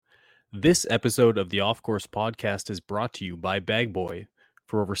This episode of the Off Course podcast is brought to you by Bagboy.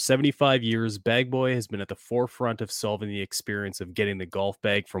 For over 75 years, Bagboy has been at the forefront of solving the experience of getting the golf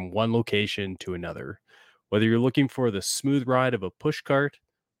bag from one location to another. Whether you're looking for the smooth ride of a pushcart,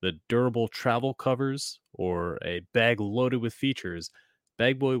 the durable travel covers, or a bag loaded with features,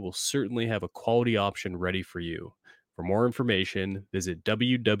 Bagboy will certainly have a quality option ready for you. For more information, visit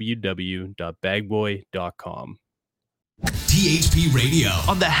www.bagboy.com. THP Radio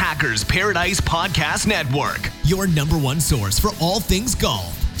on the Hackers Paradise Podcast Network. Your number one source for all things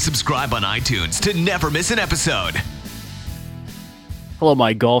golf. Subscribe on iTunes to never miss an episode. Hello,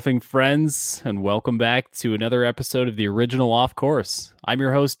 my golfing friends, and welcome back to another episode of the original Off Course. I'm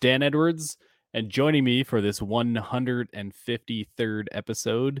your host, Dan Edwards, and joining me for this 153rd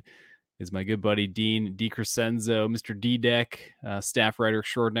episode is my good buddy, Dean DiCrescenzo, Mr. D-Deck, staff writer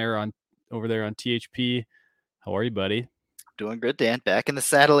extraordinaire over there on THP. How are you, buddy? Doing good, Dan. Back in the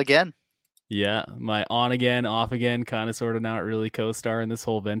saddle again. Yeah, my on again, off again, kind of sort of not really co-star in this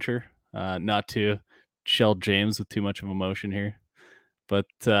whole venture. Not to shell James with too much of emotion here. But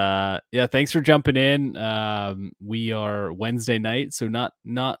yeah, thanks for jumping in. We are Wednesday night, so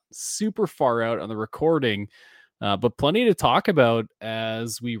not super far out on the recording, but plenty to talk about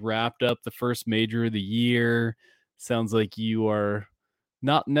as we wrapped up the first major of the year. Sounds like you are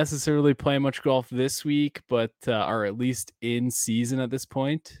not necessarily playing much golf this week, but are at least in season at this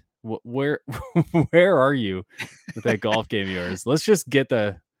point. Where are you with that golf game of yours? Let's just get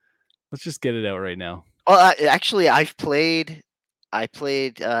it out right now. Well, actually, I played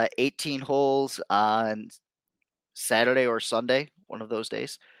 18 holes on Saturday or Sunday, one of those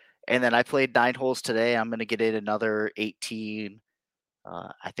days, and then I played 9 holes today. I'm going to get in another 18,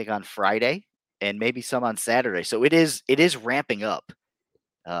 I think on Friday, and maybe some on Saturday. So it is ramping up.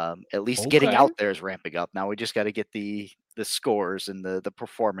 At least getting out there is ramping up. Now we just got to get the scores and the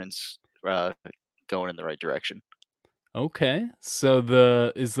performance going in the right direction. Okay.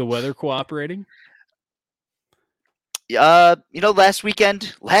 So is the weather cooperating? Last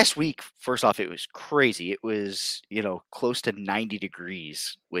week, first off, it was crazy. It was, close to 90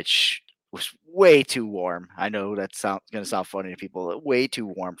 degrees, which was way too warm. I know that's going to sound funny to people. Way too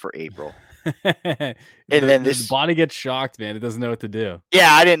warm for April. And then the body gets shocked, man. It doesn't know what to do.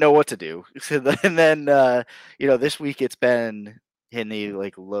 Yeah, I didn't know what to do. And then, this week it's been in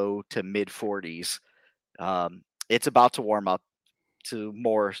the low to mid 40s. It's about to warm up to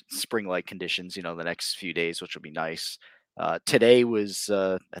more spring-like conditions, the next few days, which will be nice. Today was,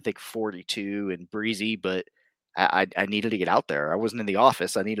 I think, 42 and breezy, but I needed to get out there. I wasn't in the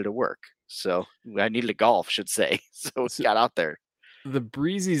office. I needed to work. So I needed to golf, should say. So got out there. The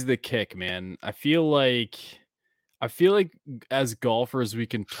breezy's the kick, man. I feel like as golfers we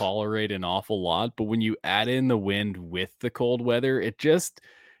can tolerate an awful lot, but when you add in the wind with the cold weather, it just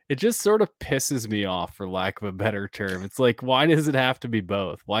sort of pisses me off, for lack of a better term. It's like, why does it have to be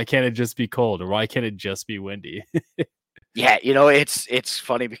both? Why can't it just be cold, or why can't it just be windy? Yeah, it's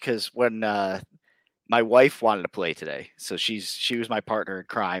funny because when my wife wanted to play today, so she was my partner in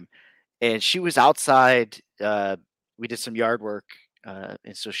crime, and she was outside. We did some yard work,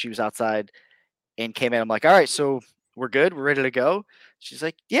 and so she was outside and came in. I'm like, all right, so we're good. We're ready to go. She's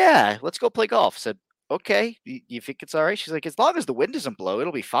like, yeah, let's go play golf. I said, okay, you think it's all right? She's like, as long as the wind doesn't blow,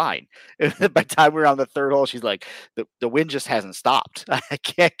 it'll be fine. And by the time we were on the third hole, she's like, the wind just hasn't stopped. I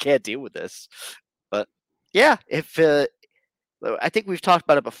can't deal with this. But yeah, if I think we've talked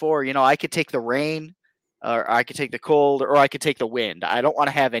about it before, I could take the rain, or I could take the cold, or I could take the wind. I don't want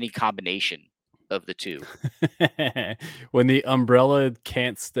to have any combination of the two. When the umbrella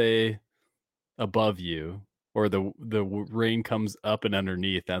can't stay above you, or the rain comes up and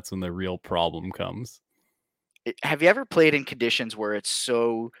underneath, that's when the real problem comes. Have you ever played in conditions where it's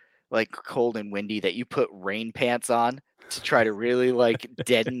so cold and windy that you put rain pants on to try to really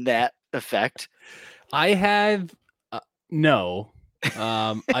deaden that effect? I have no.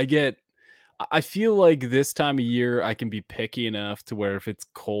 I feel like this time of year I can be picky enough to where if it's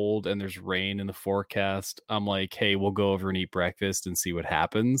cold and there's rain in the forecast, I'm like, hey, we'll go over and eat breakfast and see what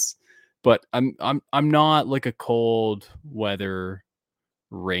happens. But I'm not like a cold weather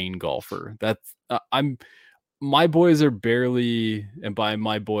rain golfer. That's my boys are barely, and by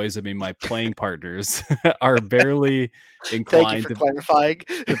my boys I mean my playing partners, are barely inclined to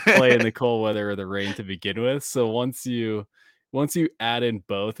play in the cold weather or the rain to begin with. So once you add in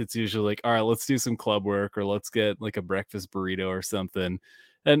both, it's usually like, all right, let's do some club work, or let's get like a breakfast burrito or something.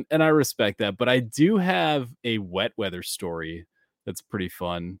 And I respect that. But I do have a wet weather story that's pretty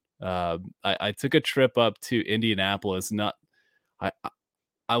fun. I took a trip up to Indianapolis.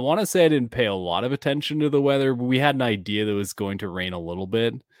 I want to say I didn't pay a lot of attention to the weather, but we had an idea that it was going to rain a little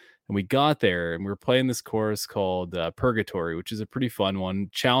bit. And we got there and we were playing this course called Purgatory, which is a pretty fun one,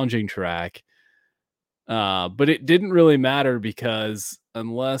 challenging track. But it didn't really matter because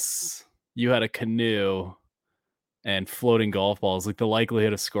unless you had a canoe and floating golf balls, like the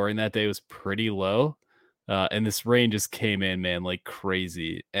likelihood of scoring that day was pretty low. And this rain just came in, man, like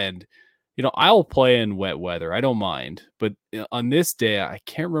crazy. And, I'll play in wet weather. I don't mind. But on this day, I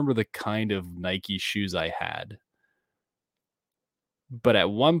can't remember the kind of Nike shoes I had. But at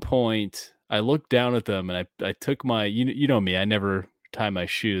one point, I looked down at them and I took my, you know me, I never tie my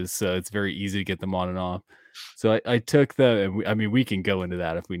shoes. So it's very easy to get them on and off. So I took them, and we can go into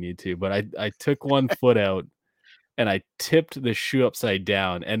that if we need to, but I took one foot out and I tipped the shoe upside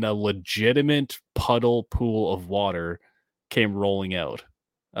down and a legitimate puddle pool of water came rolling out.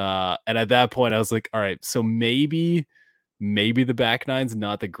 And at that point I was like, all right, so maybe the back nine's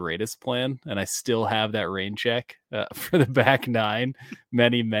not the greatest plan. And I still have that rain check for the back nine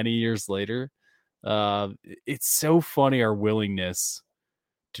many, many years later. It's so funny, our willingness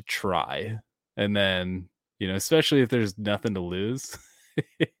to try. And then, especially if there's nothing to lose.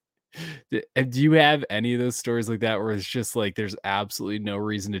 Do you have any of those stories like that where it's just like there's absolutely no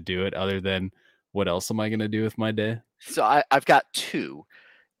reason to do it other than what else am I going to do with my day? So I've got two.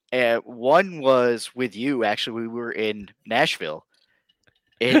 One was with you. Actually, we were in Nashville.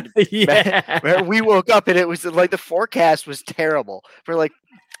 And Yeah. we woke up and it was like the forecast was terrible. We're like,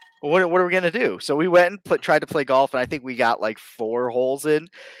 what are we going to do? So we went and tried to play golf, and I think we got like 4 holes in.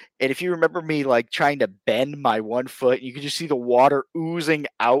 And if you remember me like trying to bend my one foot, you could just see the water oozing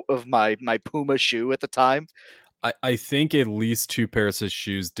out of my Puma shoe at the time. I think at least 2 pairs of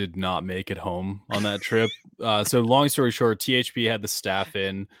shoes did not make it home on that trip. So long story short, THP had the staff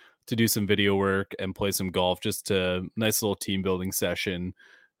in to do some video work and play some golf, just a nice little team building session.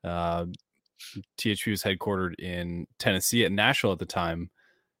 THP was headquartered in Tennessee at Nashville at the time.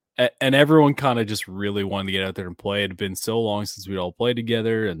 And everyone kind of just really wanted to get out there and play. It had been so long since we'd all played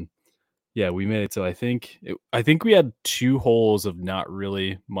together. And yeah, we made it. So I think we had 2 holes of not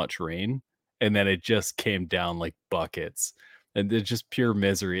really much rain. And then it just came down like buckets, and it's just pure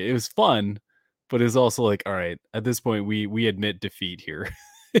misery. It was fun, but it's also like, all right, at this point we admit defeat here.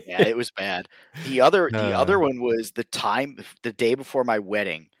 Yeah, it was bad. The other one was the day before my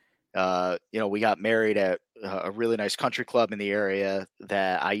wedding. We got married at a really nice country club in the area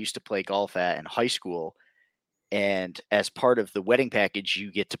that I used to play golf at in high school. And as part of the wedding package,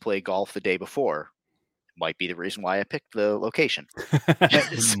 you get to play golf the day before. Might be the reason why I picked the location.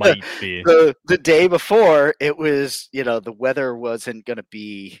 Might be. The day before, it was, the weather wasn't going to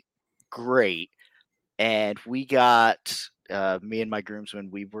be great. And we got, me and my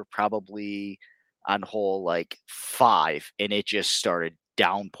groomsmen, we were probably on hole like 5, and it just started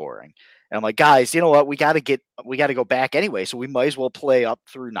downpouring. And I'm like, guys, you know what? We got to go back anyway. So we might as well play up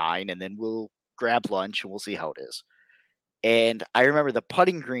through 9, and then we'll grab lunch and we'll see how it is. And I remember the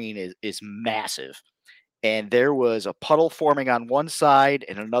putting green is massive. And there was a puddle forming on one side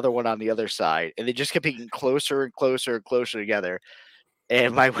and another one on the other side. And they just kept getting closer and closer and closer together.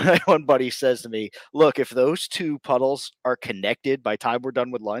 And my one buddy says to me, look, if those 2 puddles are connected by the time we're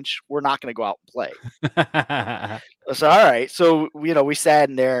done with lunch, we're not going to go out and play. So, all right. So, we sat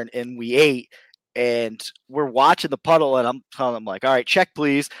in there and we ate. And we're watching the puddle, and I'm telling them, like, all right, check,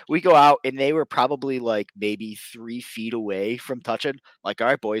 please. We go out, and they were probably like maybe 3 feet away from touching. Like, all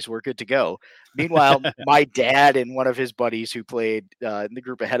right, boys, we're good to go. Meanwhile, my dad and one of his buddies who played in the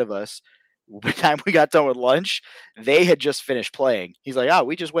group ahead of us, by the time we got done with lunch, they had just finished playing. He's like, oh,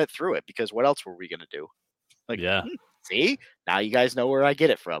 we just went through it because what else were we going to do? Like, yeah. See, now you guys know where I get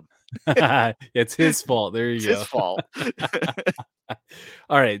it from. It's his fault. There you go. His fault.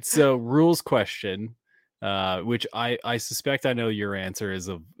 All right. So rules question, which I suspect I know your answer is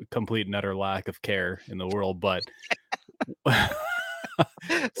a complete and utter lack of care in the world, but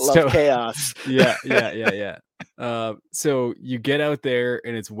love chaos. Yeah. So you get out there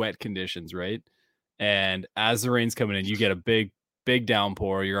and it's wet conditions, right? And as the rain's coming in, you get a big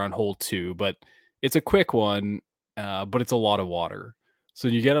downpour. You're on hole 2, but it's a quick one, but it's a lot of water. So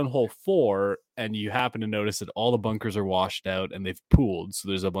you get on hole 4 and you happen to notice that all the bunkers are washed out and they've pooled. So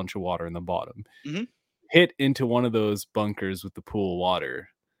there's a bunch of water in the bottom. Mm-hmm. Hit into one of those bunkers with the pool of water.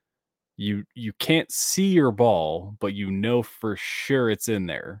 You can't see your ball, but you know for sure it's in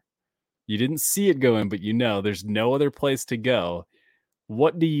there. You didn't see it go in, but there's no other place to go.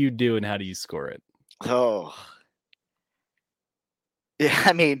 What do you do and how do you score it? Oh. Yeah,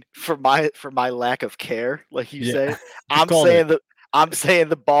 I mean, for my lack of care, like you say, I'm saying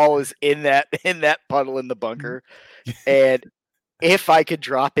the ball is in that puddle in the bunker. And if I could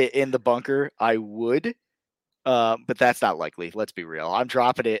drop it in the bunker, I would. But that's not likely. Let's be real. I'm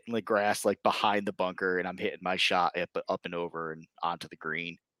dropping it in the grass, like behind the bunker, and I'm hitting my shot up and over and onto the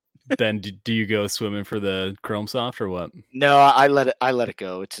green. Then do you go swimming for the Chrome Soft or what? No, I let it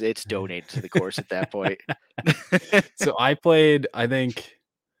go. It's donated to the course at that point. So I played, I think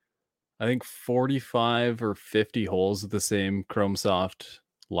 45 or 50 holes of the same Chrome Soft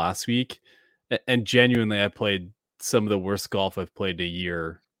last week. And genuinely, I played some of the worst golf I've played in a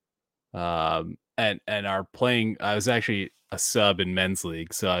year. And our playing, I was actually a sub in men's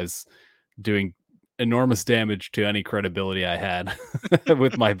league, so I was doing enormous damage to any credibility I had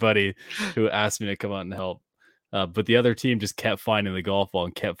with my buddy who asked me to come out and help. But the other team just kept finding the golf ball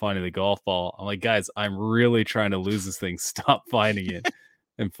and kept finding the golf ball. I'm like, guys, I'm really trying to lose this thing. Stop finding it.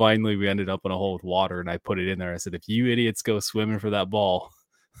 And finally, we ended up in a hole with water, and I put it in there. I said, if you idiots go swimming for that ball,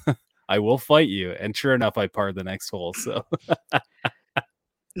 I will fight you. And sure enough, I parred the next hole. So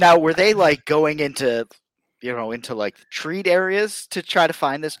now, were they like going into like treat areas to try to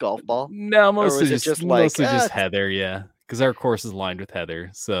find this golf ball? No, mostly just heather, yeah. Because our course is lined with heather.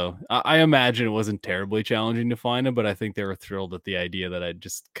 So I imagine it wasn't terribly challenging to find them, but I think they were thrilled at the idea that I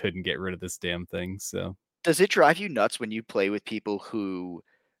just couldn't get rid of this damn thing. So does it drive you nuts when you play with people who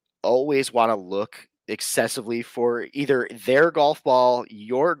always want to look excessively for either their golf ball,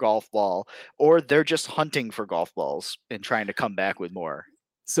 your golf ball, or they're just hunting for golf balls and trying to come back with more?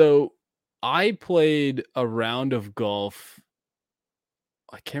 So I played a round of golf.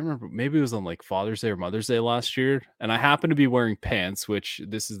 I can't remember. Maybe it was on like Father's Day or Mother's Day last year. And I happened to be wearing pants, which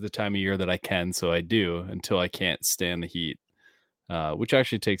this is the time of year that I can. So I do until I can't stand the heat, which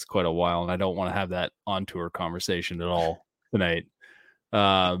actually takes quite a while. And I don't want to have that on tour conversation at all tonight.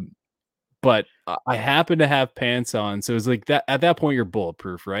 But I happen to have pants on. So it's like that at that point, you're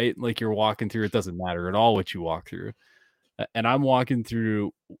bulletproof, right? Like you're walking through. It doesn't matter at all what you walk through. And I'm walking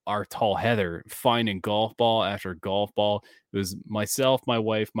through our tall heather, finding golf ball after golf ball. It was myself, my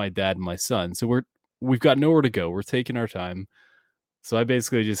wife, my dad, and my son. So we've got nowhere to go. We're taking our time. So I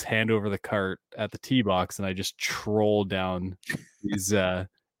basically just hand over the cart at the tee box, and I just troll down these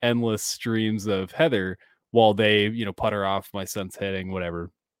endless streams of heather while they, putter off. My son's hitting, whatever.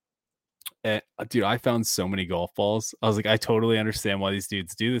 And, dude, I found so many golf balls. I was like, I totally understand why these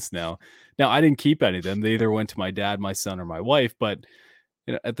dudes do this now. Now, I didn't keep any of them. They either went to my dad, my son, or my wife. But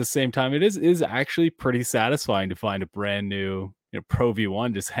at the same time, it is actually pretty satisfying to find a brand new Pro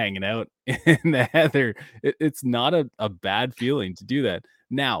V1 just hanging out in the heather. It's not a bad feeling to do that.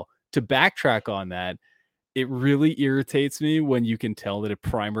 Now, to backtrack on that, it really irritates me when you can tell that a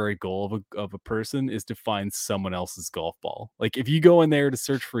primary goal of a person is to find someone else's golf ball. Like if you go in there to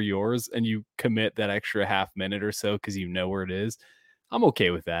search for yours and you commit that extra half minute or so because you know where it is, I'm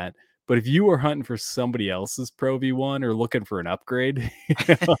okay with that. But if you were hunting for somebody else's Pro V1 or looking for an upgrade,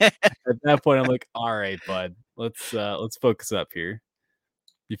 at that point I'm like, all right, bud, let's focus up here.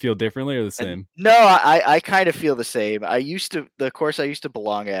 You feel differently or the same? No, I kind of feel the same. The course I used to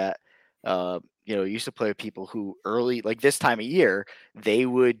belong at, used to play with people who early, like this time of year, they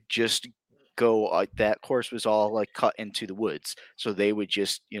would just go, that course was all like cut into the woods. So they would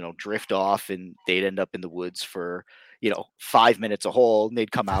just, drift off and they'd end up in the woods for, 5 minutes a hole, and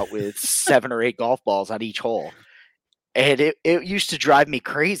they'd come out with 7 or 8 golf balls on each hole. And it used to drive me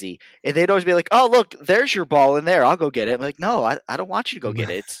crazy. And they'd always be like, oh, look, there's your ball in there. I'll go get it. I'm like, no, I don't want you to go get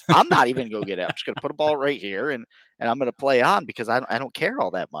it. I'm not even going to go get it. I'm just going to put a ball right here and I'm going to play on because I don't care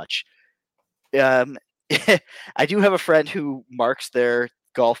all that much. I do have a friend who marks their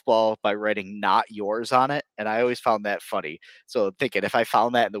golf ball by writing "not yours" on it, and I always found that funny. So I'm thinking if I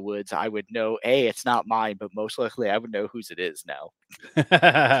found that in the woods, I would know, A, it's not mine, but most likely I would know whose it is now.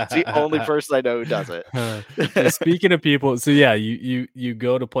 It's the only person I know who does it. Speaking of people, so yeah, you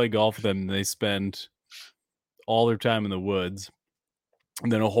go to play golf with them, and they spend all their time in the woods.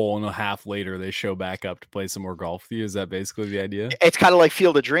 And then a hole and a half later, they show back up to play some more golf with you. Is that basically the idea? It's kind of like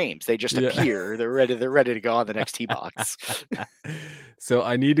Field of Dreams. They just appear. They're ready to go on the next tee box. So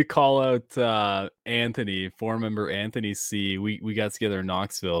I need to call out Anthony, former member Anthony C. We got together in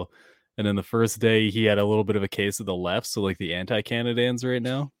Knoxville. And then the first day, he had a little bit of a case of the left. So like the anti-Canadians right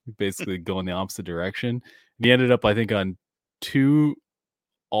now, basically going the opposite direction. And he ended up, I think, on 2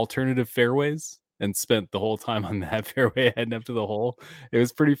 alternative fairways and spent the whole time on that fairway heading up to the hole. It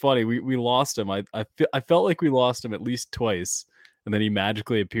was pretty funny. We lost him. I felt like we lost him at least twice, and then he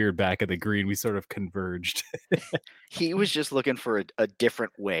magically appeared back at the green. We sort of converged. He was just looking for a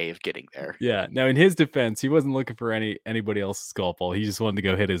different way of getting there. Yeah. Now, in his defense, he wasn't looking for anybody else's golf ball. He just wanted to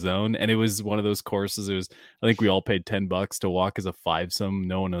go hit his own, and it was one of those courses. I think we all paid $10 to walk as a 5-some.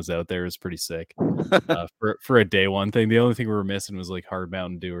 No one was out there. It was pretty sick for a day one thing. The only thing we were missing was like hard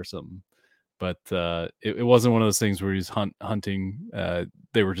Mountain Dew or something. but it wasn't one of those things where he was hunting.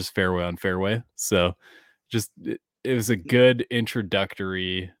 They were just fairway on fairway. So just it was a good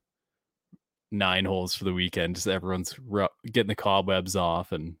introductory 9 holes for the weekend. Just everyone's getting the cobwebs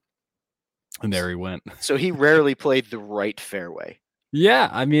off, and there he went. So he rarely played the right fairway. Yeah,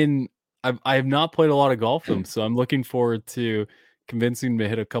 I mean, I have not played a lot of golf with him, so I'm looking forward to convincing him to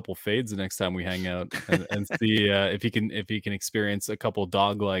hit a couple fades the next time we hang out, and see if he can experience a couple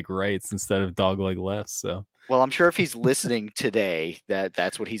dog-leg rights instead of dog-leg lefts. So, well, I'm sure if he's listening today,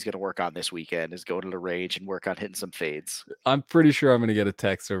 that's what he's going to work on this weekend, is go to the range and work on hitting some fades. I'm pretty sure I'm going to get a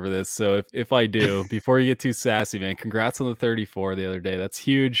text over this. So if I do, before you get too sassy, man, congrats on the 34 the other day. That's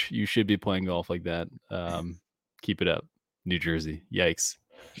huge. You should be playing golf like that. Keep it up, New Jersey. Yikes.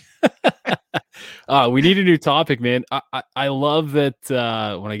 We need a new topic, man. I love that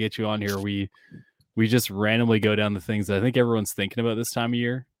when I get you on here, we just randomly go down the things that I think everyone's thinking about this time of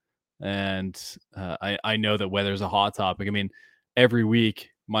year. And I know that weather's a hot topic. I mean, every week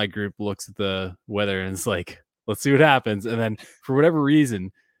my group looks at the weather and it's like, let's see what happens. And then for whatever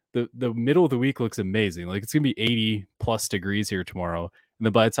reason, the middle of the week looks amazing. Like it's gonna be 80 plus degrees here tomorrow. And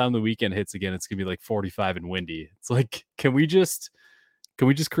then by the time the weekend hits again, it's gonna be like 45 and windy. It's like, can we just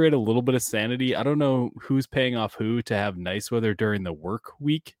create a little bit of sanity? I don't know who's paying off who to have nice weather during the work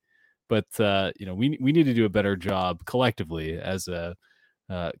week, but we need to do a better job collectively as a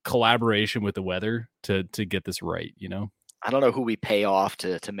collaboration with the weather to get this right. I don't know who we pay off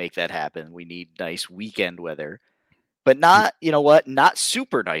to make that happen. We need nice weekend weather, but not, not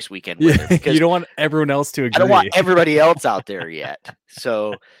super nice weekend weather. Because you don't want everyone else to agree. I don't want everybody else out there yet.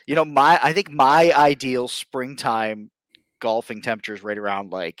 So, I think my ideal springtime golfing temperature is right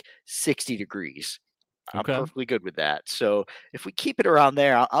around like 60 degrees. I'm perfectly good with that. So if we keep it around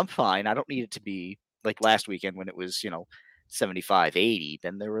there, I'm fine. I don't need it to be like last weekend when it was, 75, 80.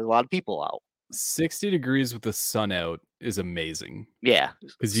 Then there were a lot of people out. 60 degrees with the sun out is amazing. Yeah.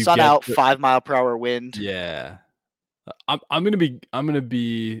 Because sun out, 5 mile per hour wind. Yeah. I'm gonna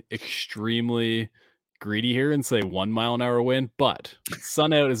be extremely greedy here and say 1 mile an hour wind, but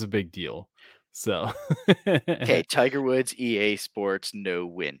sun out is a big deal. So okay, Tiger Woods, EA Sports, no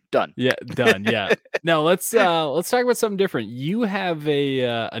win. Done. Yeah, done. Yeah. Now let's talk about something different. You have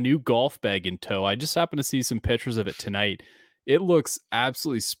a new golf bag in tow. I just happened to see some pictures of it tonight. It looks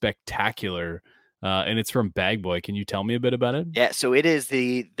absolutely spectacular. And it's from Bag Boy. Can you tell me a bit about it? Yeah, so it is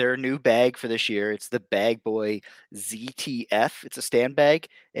their new bag for this year. It's the Bag Boy ZTF. It's a stand bag,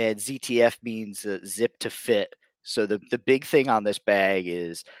 and ZTF means zip to fit. So the big thing on this bag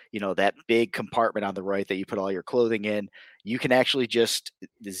is, that big compartment on the right that you put all your clothing in, you can actually just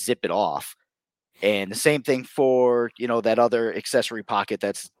zip it off. And the same thing for, that other accessory pocket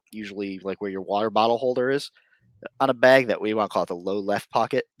that's usually like where your water bottle holder is on a bag, that we want to call it the low left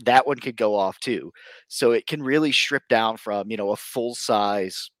pocket. That one could go off too. So it can really strip down from, a full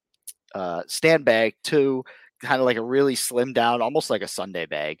size stand bag to kind of like a really slim down, almost like a Sunday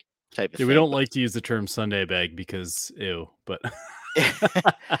bag. Type of thing. We don't like to use the term Sunday bag because ew, but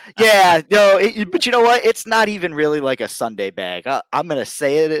yeah, no, but you know what? It's not even really like a Sunday bag. I'm gonna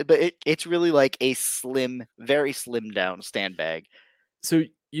say it, but it's really like a slim, very slim down stand bag. So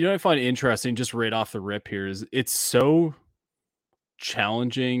I find interesting, just right off the rip here, is it's so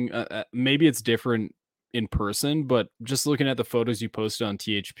challenging. Maybe it's different in person, but just looking at the photos you posted on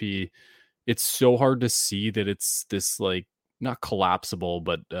THP, it's so hard to see that it's this like, not collapsible,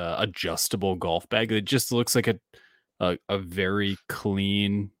 but adjustable golf bag. It just looks like a very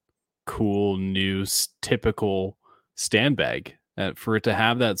clean, cool, new, typical stand bag. For it to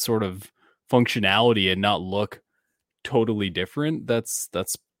have that sort of functionality and not look totally different, that's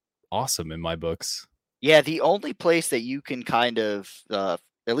awesome in my books. Yeah, the only place that you can kind of,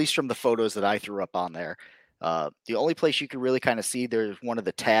 at least from the photos that I threw up on there, the only place you can really kind of see there's one of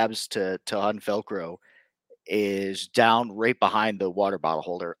the tabs to unvelcro is down right behind the water bottle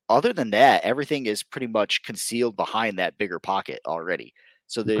holder. Other than that, everything is pretty much concealed behind that bigger pocket already.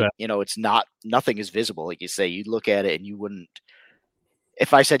 So that, it's nothing is visible. Like you say, you'd look at it and you wouldn't,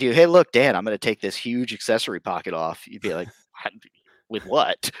 if I said to you, hey, look, Dan, I'm going to take this huge accessory pocket off, you'd be like, with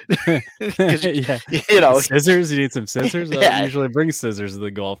what? Yeah. Scissors. You need some scissors. I usually bring scissors to the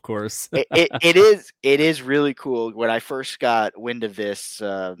golf course. it is really cool. When I first got wind of this,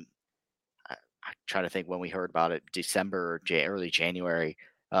 I'm trying to think when we heard about it, December or early January.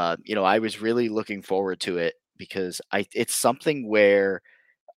 I was really looking forward to it because it's something where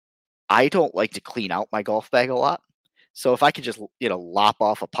I don't like to clean out my golf bag a lot. So if I could just, lop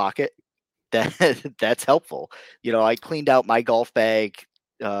off a pocket, that's helpful. I cleaned out my golf bag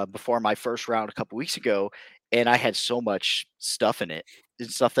before my first round a couple weeks ago, and I had so much stuff in it.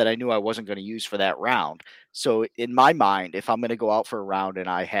 and stuff that I knew I wasn't going to use for that round. So in my mind, if I'm going to go out for a round and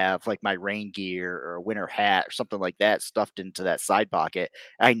I have like my rain gear or a winter hat or something like that stuffed into that side pocket,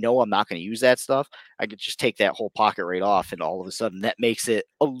 I know I'm not going to use that stuff. I could just take that whole pocket right off, and all of a sudden that makes it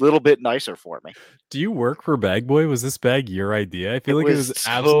a little bit nicer for me. Do you work for Bag Boy? Was this bag your idea? I feel It like it was was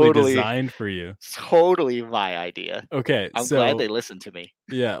absolutely totally- designed for you. Totally my idea. Okay, I'm so glad they listened to me.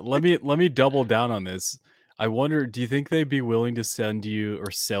 yeah, let me double down on this. I wonder, do you think they'd be willing to send you or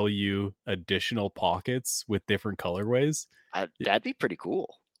sell you additional pockets with different colorways? That'd be pretty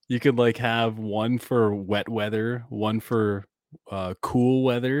cool. You could like have one for wet weather, one for cool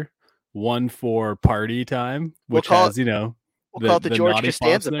weather, one for party time, which call has, you know, We'll call it the George naughty pops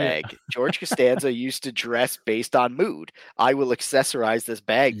Costanza in there. bag. George Costanza used to dress based on mood. I will accessorize this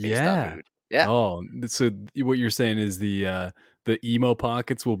bag based on mood. Yeah. Oh, so what you're saying is the emo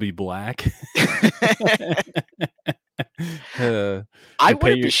pockets will be black. I paint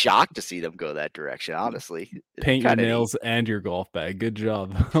wouldn't your- be shocked to see them go that direction, honestly. It's Paint your kinda neat. nails and your golf bag. Good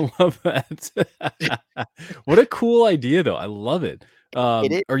job. I love that. What a cool idea, though. I love it.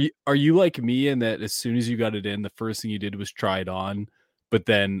 is. Are you like me in that as soon as you got it in, the first thing you did was try it on, but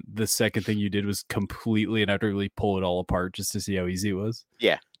then the second thing you did was completely and utterly pull it all apart just to see how easy it was?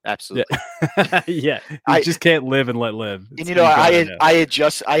 Absolutely. Yeah, you I- just can't live and let live. And It's- you know, gotta know. I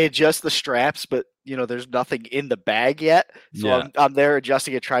adjust the straps, but you know, there's nothing in the bag yet. So Yeah. I'm there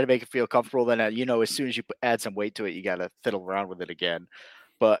adjusting it, trying to make it feel comfortable. Then you know, as soon as you add some weight to it, you gotta fiddle around with it again.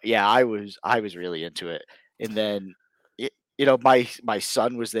 But yeah, I was really into it. And then you know, my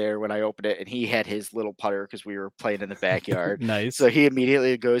son was there when I opened it, and he had his little putter because we were playing in the backyard. Nice. So he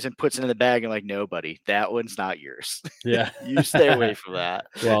immediately goes and puts it in the bag, and like, no, buddy, that one's not yours. Yeah. You stay away from that.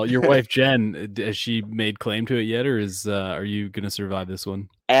 Well, your wife Jen, has she made claim to it yet, or are you gonna survive this one?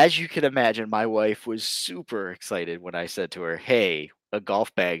 As you can imagine, my wife was super excited when I said to her, "Hey, a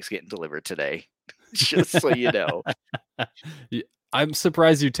golf bag's getting delivered today." Just so you know. I'm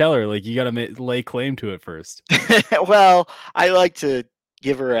surprised you tell her. Like, you got to lay claim to it first. Well, I like to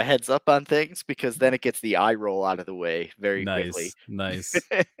give her a heads up on things because then it gets the eye roll out of the way very quickly. Nice.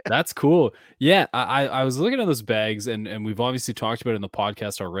 That's cool. Yeah, I was looking at those bags, and we've obviously talked about it in the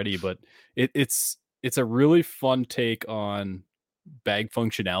podcast already, but it's a really fun take on bag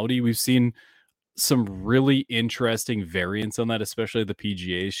functionality. We've seen some really interesting variants on that, especially the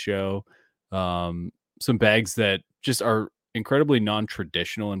PGA show. Some bags that just are incredibly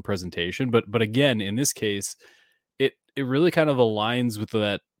non-traditional in presentation, but again, in this case, it really kind of aligns with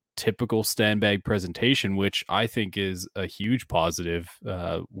that typical stand bag presentation, which I think is a huge positive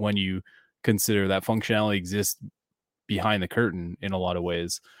when you consider that functionality exists behind the curtain in a lot of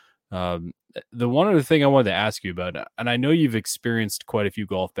ways. The one other thing I wanted to ask you about, and I know you've experienced quite a few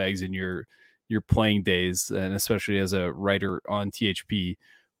golf bags in your playing days, and especially as a writer on THP,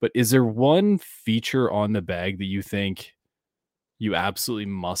 but is there one feature on the bag that you think you absolutely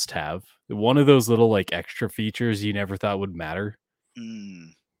must have? One of those little like extra features you never thought would matter?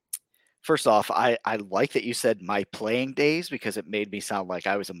 First off, I like that you said my playing days because it made me sound like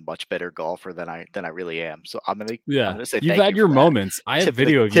I was a much better golfer than I really am. So I'm gonna say You've thank had you your for that. moments. I have Tip of the-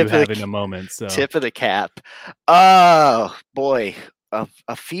 video of you tip of the having ca- a moment. So Tip of the cap. Oh boy,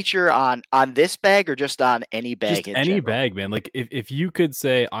 a feature on this bag or just on any bag? just in any general? bag, man. Like if you could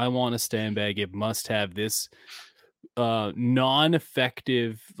say, I want a stand bag, it must have this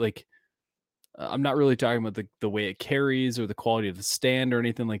non-effective, like I'm not really talking about the way it carries or the quality of the stand or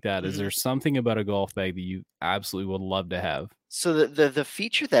anything like that. Is Mhm. there something about a golf bag that you absolutely would love to have? So the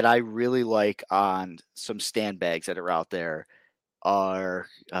feature that I really like on some stand bags that are out there are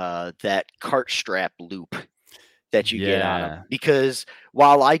that cart strap loop that you get on Yeah. them. Because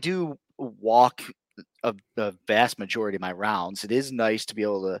while I do walk a vast majority of my rounds, it is nice to be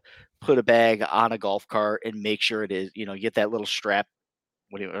able to put a bag on a golf cart and make sure it is, you know, get that little strap.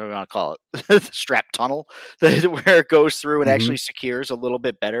 What do you want to call it? The strap tunnel where it goes through and Mhm. actually secures a little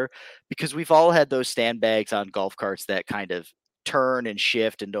bit better, because we've all had those stand bags on golf carts that kind of turn and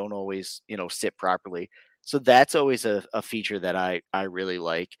shift and don't always, you know, sit properly. So that's always a feature that I really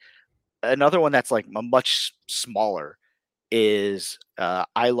like. Another one that's like a much smaller is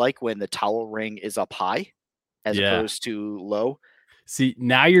I like when the towel ring is up high as Yeah. opposed to low. See,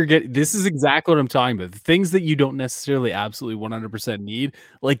 now you're getting, this is exactly what I'm talking about. The things that you don't necessarily absolutely 100% need,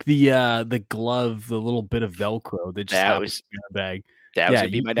 like the glove, the little bit of Velcro that just That happens was to be on the bag. that was Yeah,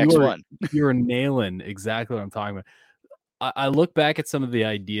 gonna be you- my you next are- one. You're nailing exactly what I'm talking about. I look back at some of the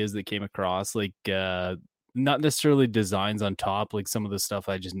ideas that came across, like not necessarily designs on top, like some of the stuff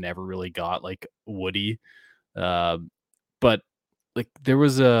I just never really got, like Woody. But like there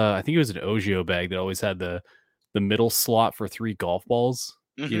was I think it was an Ogio bag that always had the the middle slot for 3 golf balls.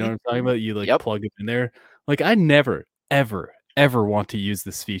 You know Mhm. what I'm talking about? You, like, Yep. plug it in there. Like, I never, ever, ever want to use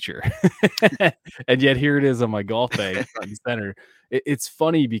this feature. And yet here it is on my golf bag front and center. It's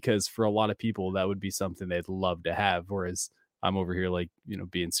funny because for a lot of people, that would be something they'd love to have, whereas I'm over here, like,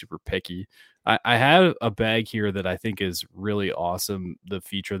 being super picky. I have a bag here that I think is really awesome, the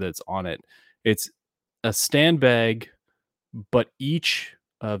feature that's on it. It's a stand bag, but each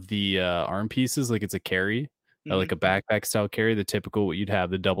of the, arm pieces, like it's a carry, like Mhm. a backpack style carry, the typical what you'd have,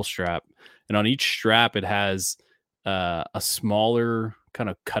 the double strap, and on each strap, it has, a smaller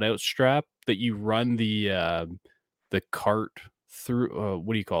kinda cutout strap that you run the cart through,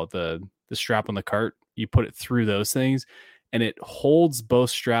 what do you call it? The strap on the cart, you put it through those things, and it holds both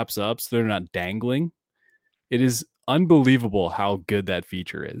straps up so they're not dangling. It is unbelievable how good that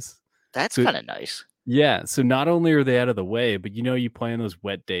feature is. That's So kinda nice. yeah, so not only are they out of the way, but you play on those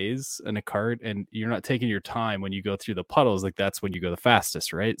wet days in a cart and you're not taking your time when you go through the puddles, like that's when you go the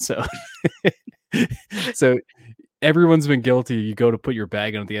fastest, right? So so everyone's been guilty. You go to put your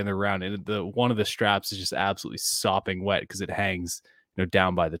bag on at the end of the round, and the one of the straps is just absolutely sopping wet because it hangs,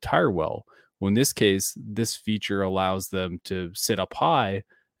 down by the tire well. Well, in this case, this feature allows them to sit up high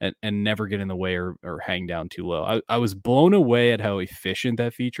and never get in the way or hang down too low. I was blown away at how efficient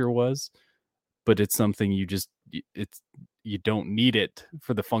that feature was, but it's something you don't need it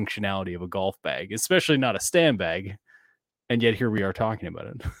for the functionality of a golf bag, especially not a stand bag. And yet here we are talking about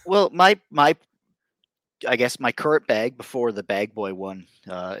it. Well, my I guess my current bag before the Bag Boy one,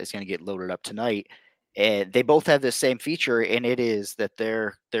 is gonna get loaded up tonight, and they both have the same feature, and it is that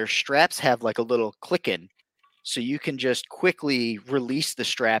their straps have, like, a little click in, so you can just quickly release the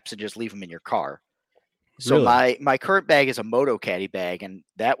straps and just leave them in your car. So Really? my current bag is a Moto Caddy bag, and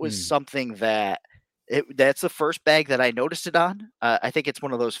that was Mm. something that's the first bag that I noticed it on. I think it's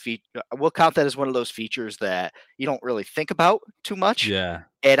one of those we'll count that as one of those features that you don't really think about too much. Yeah.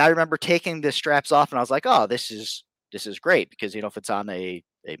 And I remember taking the straps off, and I was like, "Oh, this is great," because if it's on a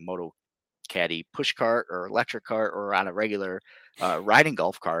Moto Caddy push cart or electric cart or on a regular riding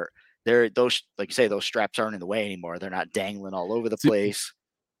golf cart, those, like you say, those straps aren't in the way anymore. They're not dangling all over the See, place.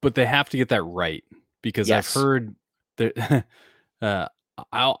 but they have to get that right because I've Yes. heard that uh,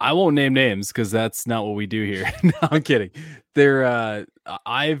 I won't name names because that's not what we do here. No, I'm kidding.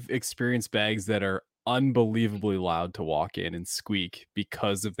 I've experienced bags that are unbelievably loud to walk in and squeak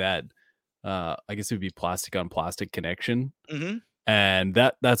because of that. I guess it would be plastic on plastic connection. Hmm. And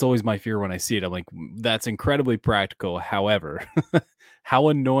that's always my fear when I see it. I'm like, That's incredibly practical. However, how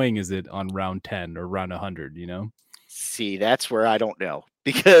annoying is it on round 10 or round 100, you know?" See, that's where I don't know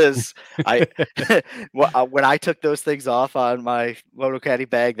because I when I took those things off on my Moto Caddy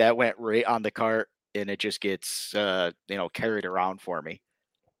bag, that went right on the cart, and it just gets carried around for me.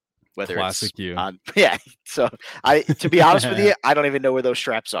 Whether it's Classic you. on yeah, so I to be honest with you, I don't even know where those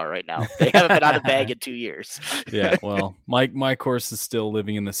straps are right now. They haven't been on the bag in 2 years. Yeah, well, my course is still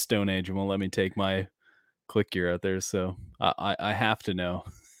living in the Stone Age and won't let me take my click gear out there, so I have to know.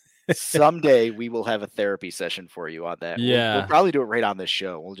 Someday, we will have a therapy session for you on that. We'll Yeah, probably do it right on this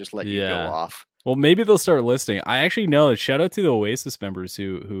show. We'll just let you go yeah. off. Well, maybe they'll start listening. I actually know. Shout out to the Oasis members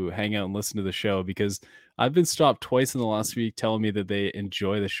who hang out and listen to the show because I've been stopped twice in the last week telling me that they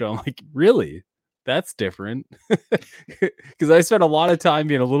enjoy the show. I'm like, really? That's different. Because I spent a lot of time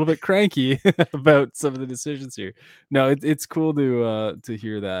being a little bit cranky about some of the decisions here. No, it's cool to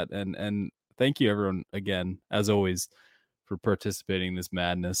hear that, and thank you everyone again as always for participating in this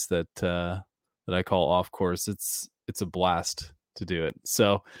madness that I call off course. It's a blast to do it.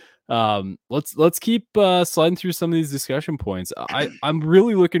 So let's keep sliding through some of these discussion points. I'm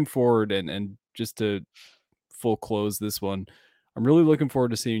really looking forward and just to full close this one, I'm really looking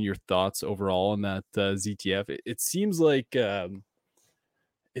forward to seeing your thoughts overall on that ZTF. It seems like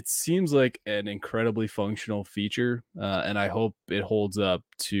an incredibly functional feature, and I hope it holds up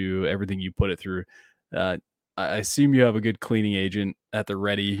to everything you put it through. I assume you have a good cleaning agent at the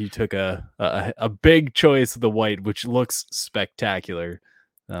ready. You took a big choice of the white, which looks spectacular.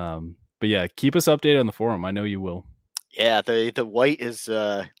 But yeah, keep us updated on the forum. I know you will. Yeah, the white is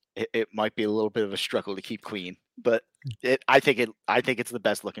it might be a little bit of a struggle to keep clean, but I think it's the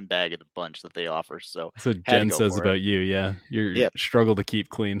best looking bag of the bunch that they offer. So That's what had to Jen go says for it. about you. Yeah, you're Yeah, struggle to keep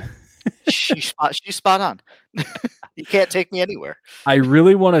clean. she's spot on. You can't take me anywhere. I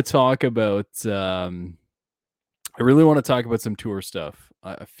really want to talk about I really want to talk about some tour stuff.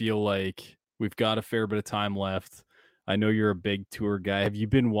 I feel like we've got a fair bit of time left. I know you're a big tour guy. Have you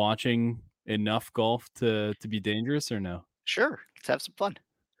been watching enough golf to be dangerous or no? Sure, let's have some fun.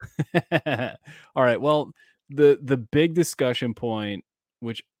 All right. Well, the big discussion point,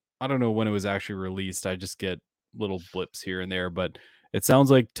 which I don't know when it was actually released. I just get little blips here and there, but it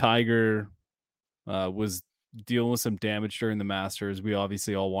sounds like Tiger was dealing with some damage during the Masters. We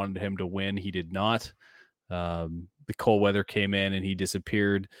obviously all wanted him to win. He did not. The cold weather came in and he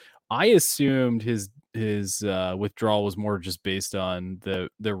disappeared. I assumed his withdrawal was more just based on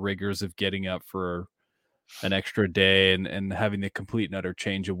the rigors of getting up for an extra day and having the complete and utter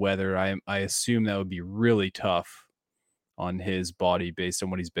change of weather. I assume that would be really tough on his body based on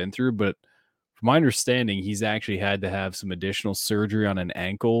what he's been through. But from my understanding, he's actually had to have some additional surgery on an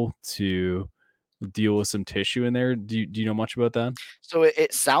ankle to deal with some tissue in there. Do you know much about that? So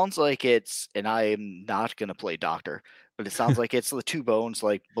it sounds like it's, and I am not going to play doctor, but it sounds like it's the two bones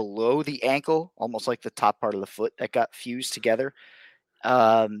like below the ankle, almost like the top part of the foot that got fused together.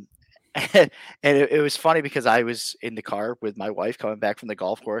 And it was funny because I was in the car with my wife coming back from the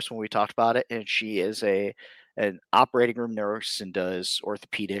golf course when we talked about it, and she is an operating room nurse and does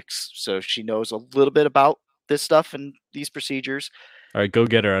orthopedics, so she knows a little bit about this stuff and these procedures. All right, go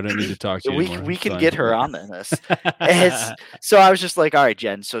get her. I don't need to talk to you anymore. We can get her on this. So I was just like, all right,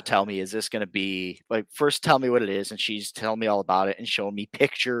 Jen, so tell me, is this going to be like, first tell me what it is. And she's telling me all about it and showing me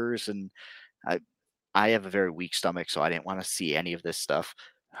pictures. And I have a very weak stomach, so I didn't want to see any of this stuff.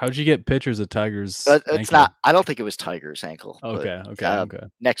 How'd you get pictures of Tiger's It's ankle? not, I don't think it was Tiger's ankle. Okay. But, Okay.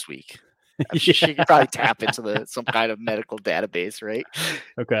 next week. She could probably tap into some kind of medical database, right?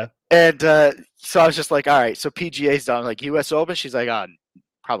 Okay. And so I was just like, all right, so PGA's done. Like US Open, she's like, oh,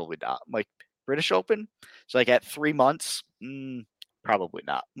 probably not. I'm like, British Open? She's like, at 3 months, probably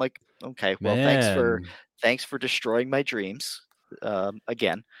not. I'm like, okay, well, thanks for destroying my dreams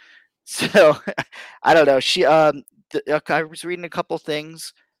again. So I don't know. She I was reading a couple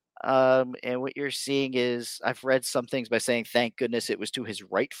things, and what you're seeing is I've read some things by saying, thank goodness it was to his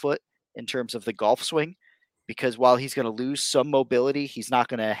right foot in terms of the golf swing, because while he's going to lose some mobility, he's not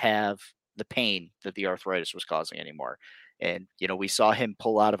going to have the pain that the arthritis was causing anymore. And, we saw him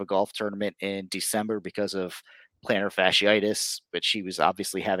pull out of a golf tournament in December because of plantar fasciitis, but she was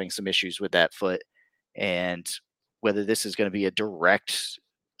obviously having some issues with that foot. And whether this is going to be a direct,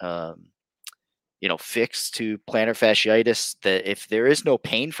 fix to plantar fasciitis, that if there is no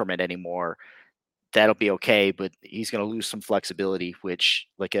pain from it anymore, that'll be okay, but he's going to lose some flexibility, which,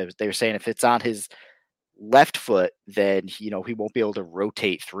 like they were saying, if it's on his left foot, then, he won't be able to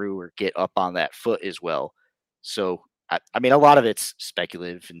rotate through or get up on that foot as well. So, I mean, a lot of it's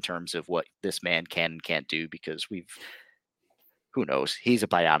speculative in terms of what this man can and can't do, because who knows? He's a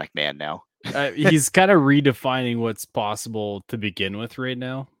bionic man now. He's kind of redefining what's possible to begin with right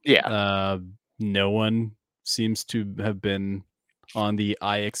now. Yeah. No one seems to have been on the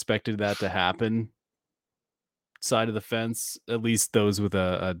I expected that to happen side of the fence, at least those with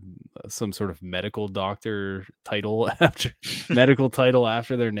some sort of medical doctor title after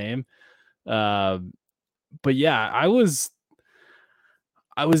their name. But yeah, I was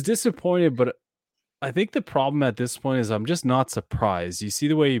disappointed, but I think the problem at this point is I'm just not surprised. You see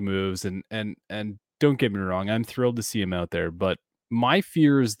the way he moves, and don't get me wrong, I'm thrilled to see him out there, but my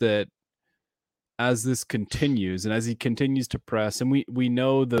fear is that as this continues and as he continues to press, and we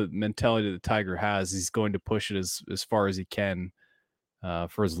know the mentality that Tiger has, he's going to push it as far as he can,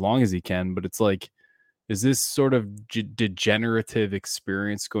 for as long as he can. But it's like, is this sort of degenerative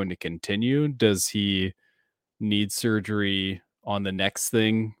experience going to continue? Does he need surgery on the next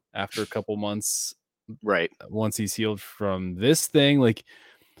thing after a couple months? Right. Once he's healed from this thing, like,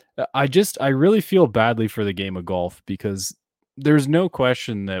 I really feel badly for the game of golf, because there's no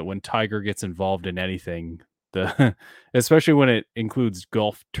question that when Tiger gets involved in anything, especially when it includes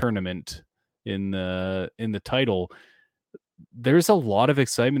golf tournament in the title, there's a lot of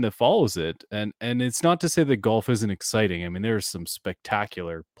excitement that follows it. And it's not to say that golf isn't exciting. I mean, there's some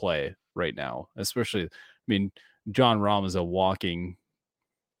spectacular play right now, especially, I mean, Jon Rahm is a walking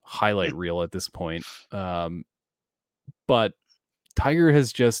highlight reel at this point. But Tiger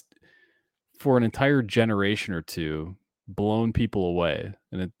has just, for an entire generation or two, blown people away,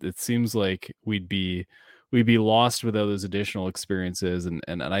 and it seems like we'd be lost without those additional experiences.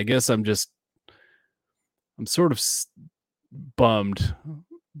 And I guess I'm sort of bummed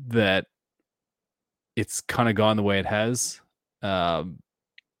that it's kind of gone the way it has. And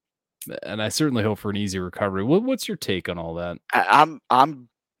I certainly hope for an easy recovery. What's your take on all that? I'm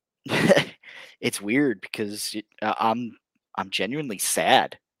it's weird because I'm genuinely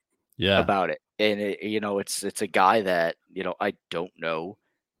sad about it. And it's a guy that, I don't know,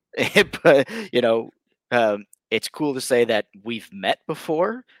 but it's cool to say that we've met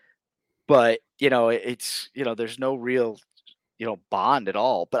before, but it's, there's no real, bond at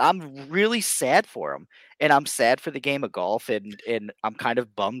all. But I'm really sad for him, and I'm sad for the game of golf, and I'm kind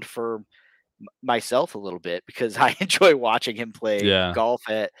of bummed for myself a little bit because I enjoy watching him play Yeah. golf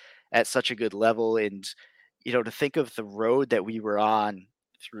at such a good level. And, to think of the road that we were on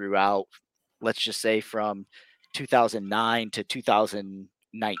throughout, let's just say from 2009 to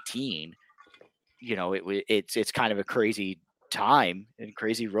 2019, it's kind of a crazy time and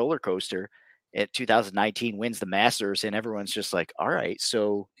crazy roller coaster. At 2019 wins the Masters, and everyone's just like, all right,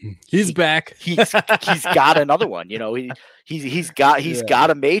 so He's back. he's got another one. He's got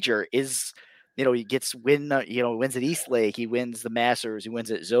a major. He gets wins at East Lake, he wins the Masters, he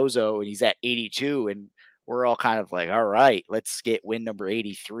wins at Zozo, and he's at 82, and we're all kind of like, all right, let's get win number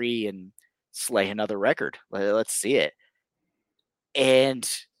 83 and slay another record. Let's see it. And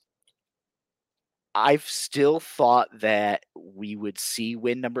I've still thought that we would see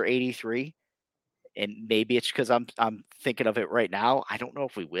win number 83. And maybe it's because I'm thinking of it right now. I don't know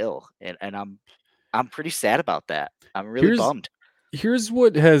if we will, and I'm pretty sad about that. I'm really bummed. Here's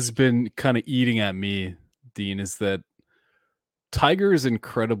what has been kind of eating at me, Dean, is that Tiger is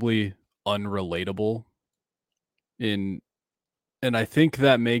incredibly unrelatable and I think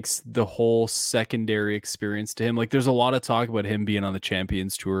that makes the whole secondary experience to him. Like, there's a lot of talk about him being on the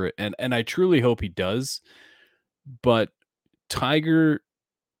Champions Tour, and I truly hope he does. But Tiger,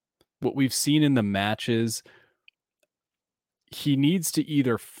 what we've seen in the matches, he needs to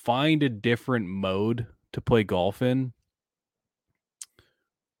either find a different mode to play golf in.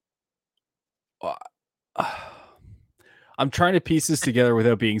 I'm trying to piece this together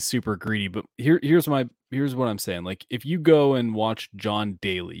without being super greedy, but here's what I'm saying. Like, if you go and watch John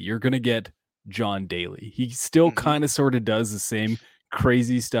Daly, you're gonna get John Daly. He still kind of sort of does the same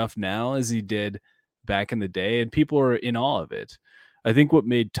crazy stuff now as he did back in the day, and people are in awe of it. I think what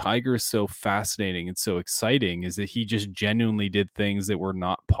made Tiger so fascinating and so exciting is that he just genuinely did things that were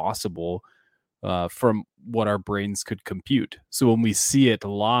not possible from what our brains could compute. So when we see it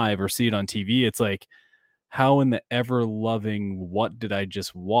live or see it on TV, it's like, how in the ever loving what did I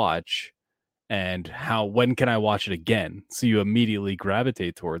just watch? And when can I watch it again? So you immediately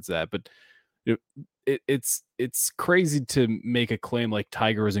gravitate towards that. But it's crazy to make a claim like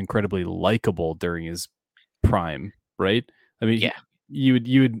Tiger was incredibly likable during his prime, right? I mean, yeah.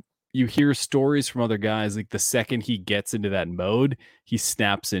 You hear stories from other guys, like the second he gets into that mode, he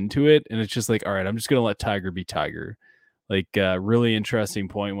snaps into it, and it's just like, all right, I'm just gonna let Tiger be Tiger. Like, really interesting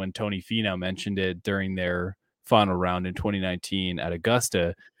point when Tony Finau mentioned it during their final round in 2019 at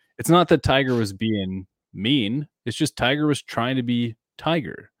Augusta. It's not that Tiger was being mean, it's just Tiger was trying to be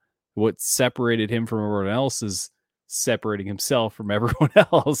Tiger. What separated him from everyone else is separating himself from everyone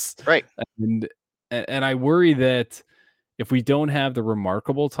else. Right. And I worry that if we don't have the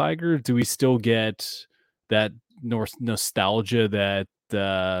remarkable Tiger, do we still get that nostalgia that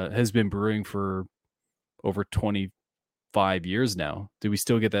has been brewing for over 25 years now? Do we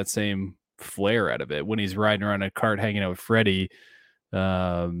still get that same flair out of it when he's riding around a cart hanging out with Freddie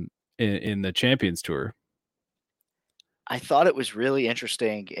in the Champions Tour? I thought it was really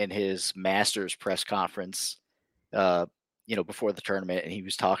interesting in his Masters press conference, before the tournament, and he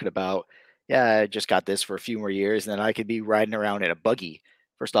was talking about, yeah, I just got this for a few more years, and then I could be riding around in a buggy.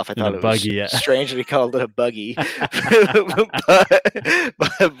 First off, I thought it was strange that he called it a buggy,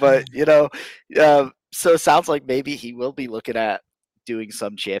 but so it sounds like maybe he will be looking at doing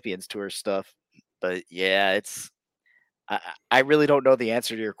some Champions Tour stuff. But yeah, I really don't know the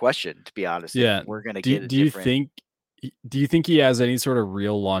answer to your question, to be honest. Yeah, we're gonna get. Do you think he has any sort of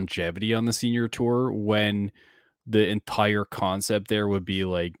real longevity on the senior tour when the entire concept there would be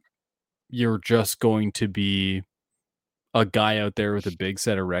like, you're just going to be a guy out there with a big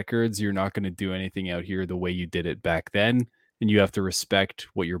set of records. You're not going to do anything out here the way you did it back then, and you have to respect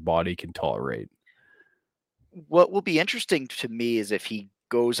what your body can tolerate. What will be interesting to me is if he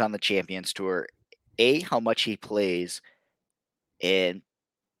goes on the Champions Tour, A, how much he plays, and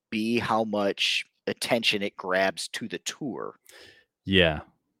B, how much attention it grabs to the tour. Yeah,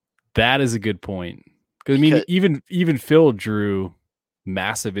 that is a good point. Because I mean, even Phil drew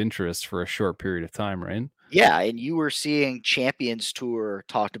massive interest for a short period of time, right? Yeah, and you were seeing Champions Tour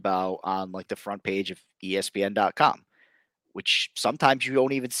talked about on like the front page of ESPN.com, which sometimes you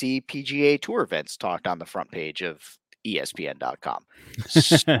don't even see PGA Tour events talked on the front page of ESPN.com.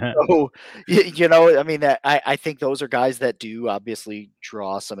 So, I mean, I think those are guys that do obviously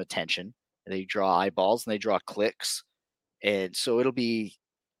draw some attention. They draw eyeballs and they draw clicks, and so it'll be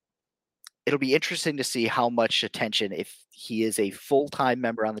interesting to see how much attention, if he is a full-time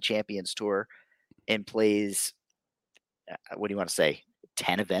member on the Champions Tour and plays, what do you want to say,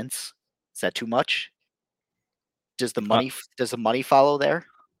 10 events? Is that too much? Does the money follow there?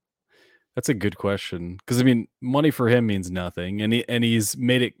 That's a good question because I mean, money for him means nothing, and he's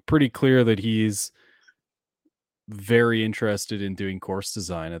made it pretty clear that he's very interested in doing course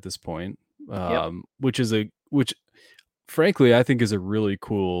design at this point, Yep. which frankly I think is a really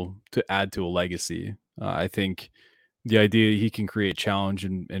cool to add to a legacy. I think the idea he can create challenge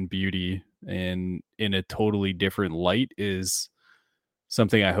and beauty and in a totally different light is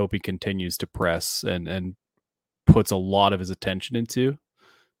something I hope he continues to press and puts a lot of his attention into.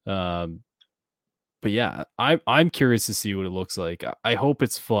 Um, but yeah, I'm curious to see what it looks like. I hope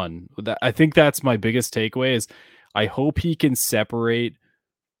it's fun. I think that's my biggest takeaway is I hope he can separate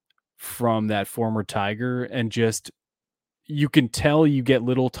from that former Tiger and just you can tell you get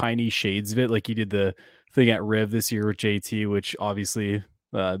little tiny shades of it, like he did the thing at Riv this year with JT, which obviously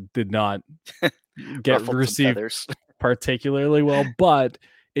did not get Ruffled some received feathers. particularly well, but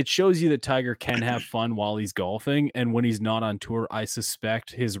it shows you that Tiger can have fun while he's golfing. And when he's not on tour, I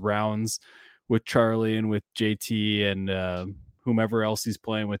suspect his rounds with Charlie and with JT and whomever else he's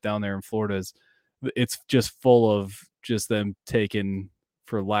playing with down there in Florida it's just full of just them taking,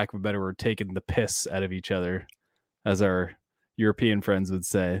 for lack of a better word, taking the piss out of each other, as our European friends would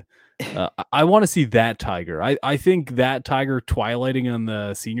say. I want to see that Tiger. I think that Tiger twilighting on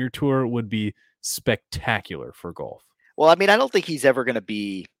the senior tour would be spectacular for golf. Well, I mean, I don't think he's ever going to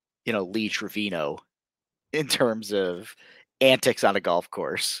be, Lee Trevino in terms of antics on a golf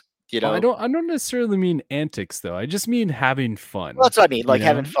course. I don't necessarily mean antics though. I just mean having fun. Well, that's what I mean, like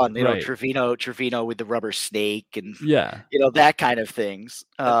having fun. Right. Trevino with the rubber snake and yeah, that kind of things.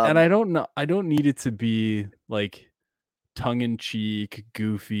 And I don't know. I don't need it to be like tongue in cheek,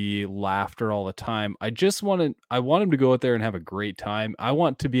 goofy laughter all the time. I want him to go out there and have a great time. I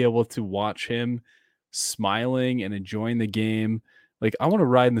want to be able to watch him smiling and enjoying the game. Like I want to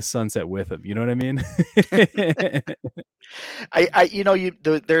ride in the sunset with him. You know what I mean?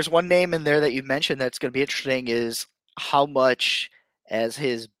 There's one name in there that you mentioned that's going to be interesting is how much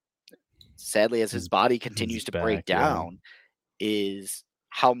sadly as his body continues to break down, is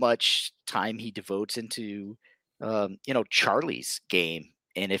how much time he devotes into Charlie's game,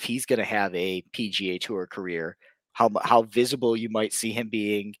 and if he's going to have a PGA Tour career, how visible you might see him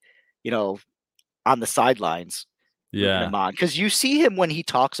being, on the sidelines. Yeah, because you see him when he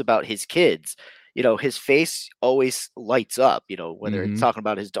talks about his kids. His face always lights up. Whether it's talking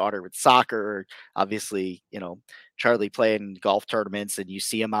about his daughter with soccer, or obviously, Charlie playing golf tournaments, and you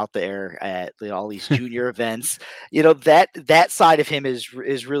see him out there at all these junior events. That side of him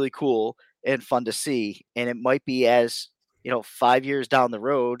is really cool and fun to see. And it might be 5 years down the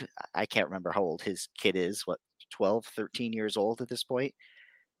road. I can't remember how old his kid is. What, 12, 13 years old at this point?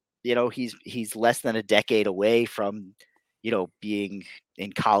 He's less than a decade away from, being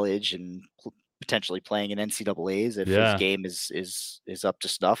in college and potentially playing in NCAAs if his game is up to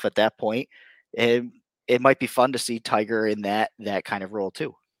snuff at that point. And it might be fun to see Tiger in that kind of role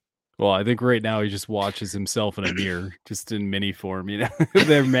too. Well, I think right now he just watches himself in a mirror, just in mini form.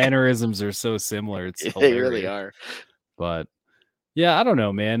 Their mannerisms are so similar. It's they really are. But yeah, I don't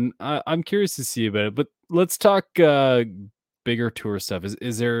know, man. I'm curious to see about it. But let's talk bigger tour stuff.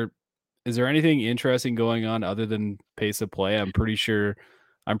 Is there anything interesting going on other than pace of play? I'm pretty sure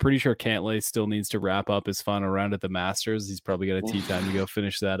Cantlay still needs to wrap up his final round at the Masters. He's probably got a tee time to go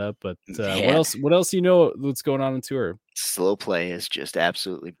finish that up. But what else what's going on tour? Slow play is just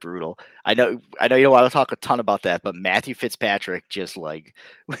absolutely brutal. I know you don't want to talk a ton about that, but Matthew Fitzpatrick just like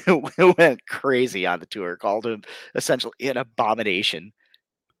went crazy on the tour, called him essentially an abomination.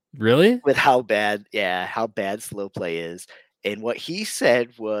 Really? With how bad slow play is. And what he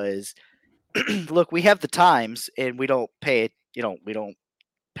said was, look, we have the times and we don't pay it, we don't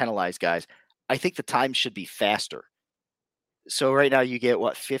penalize guys. I think the times should be faster. So right now you get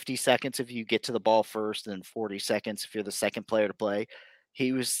 50 seconds if you get to the ball first, and then 40 seconds if you're the second player to play.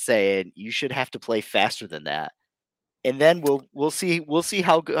 He was saying you should have to play faster than that. And then we'll see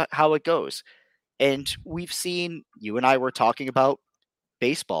how it goes. And we've seen, you and I were talking about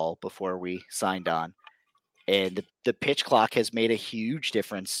baseball before we signed on. And the pitch clock has made a huge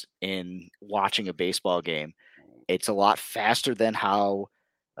difference in watching a baseball game. It's a lot faster than how,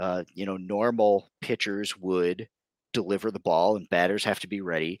 normal pitchers would deliver the ball, and batters have to be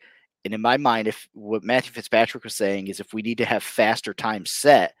ready. And in my mind, if what Matthew Fitzpatrick was saying is if we need to have faster time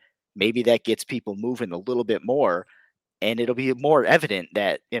set, maybe that gets people moving a little bit more, and it'll be more evident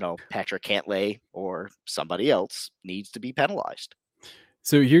that, Patrick Cantlay or somebody else needs to be penalized.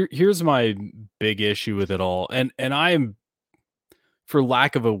 So here's my big issue with it all. And I am, for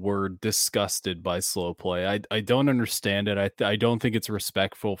lack of a word, disgusted by slow play. I don't understand it. I don't think it's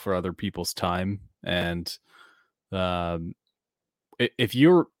respectful for other people's time. And if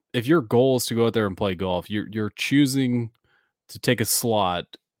you're if your goal is to go out there and play golf, you're choosing to take a slot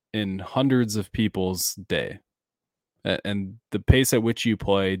in hundreds of people's day. And the pace at which you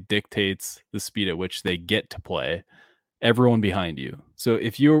play dictates the speed at which they get to play everyone behind you. So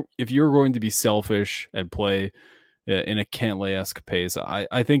if you're going to be selfish and play in a Cantlay-esque pace,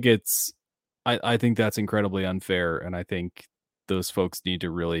 I think I think that's incredibly unfair, and I think those folks need to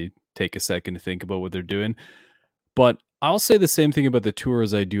really take a second to think about what they're doing. But I'll say the same thing about the tour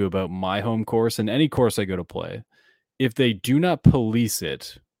as I do about my home course and any course I go to play. If they do not police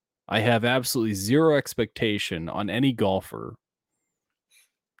it, I have absolutely zero expectation on any golfer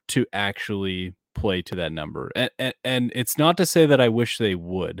to actually play to that number. And it's not to say that I wish they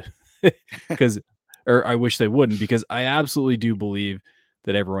would, because or I wish they wouldn't, because I absolutely do believe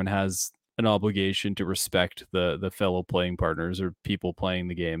that everyone has an obligation to respect the fellow playing partners or people playing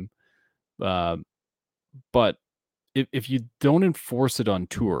the game. But if you don't enforce it on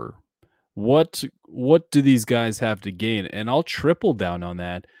tour, what do these guys have to gain? And I'll triple down on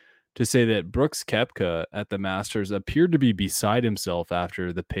that to say that Brooks Koepka at the Masters appeared to be beside himself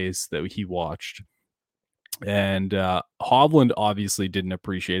after the pace that he watched. And Hovland obviously didn't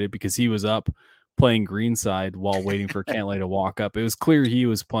appreciate it because he was up playing greenside while waiting for Cantlay to walk up. It was clear he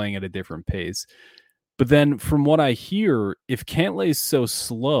was playing at a different pace. But then from what I hear, if Cantlay's so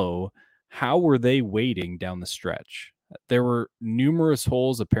slow, how were they waiting down the stretch? There were numerous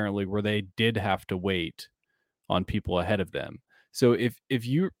holes apparently where they did have to wait on people ahead of them. So if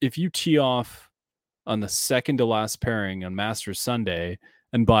you tee off on the second to last pairing on Masters Sunday,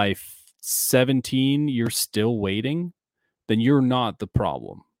 and by 17 you're still waiting, then you're not the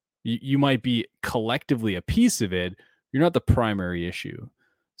problem. You might be collectively a piece of it. You're not the primary issue.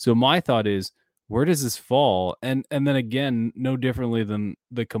 So my thought is, where does this fall? And then again, no differently than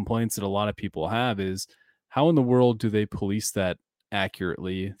the complaints that a lot of people have, is how in the world do they police that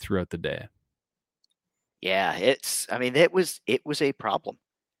accurately throughout the day? Yeah, it was a problem.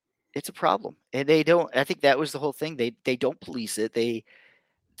 It's a problem. And I think that was the whole thing. They don't police it.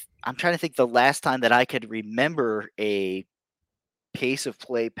 I'm trying to think the last time that I could remember a pace of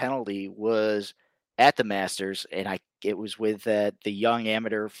play penalty was at the Masters, and it was with the young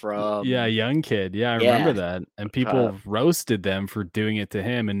amateur from Young kid. I remember that. And people roasted them for doing it to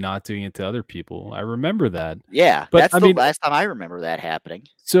him and not doing it to other people. I remember that. Yeah, but that's the last time I remember that happening.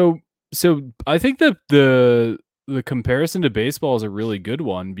 So I think that the comparison to baseball is a really good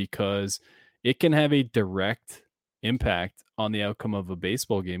one because it can have a direct impact on the outcome of a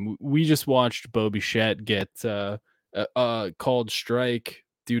baseball game. We just watched Bo Bichette get called strike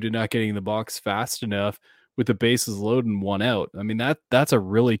due to not getting the box fast enough with the bases loaded and 1 out. I mean, that's a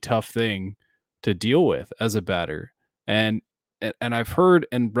really tough thing to deal with as a batter. And I've heard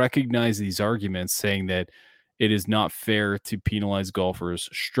and recognized these arguments saying that it is not fair to penalize golfers'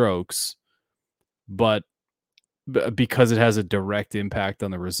 strokes, but because it has a direct impact on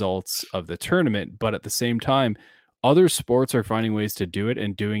the results of the tournament. But at the same time, other sports are finding ways to do it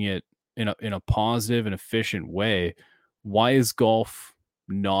and doing it in a positive and efficient way. Why is golf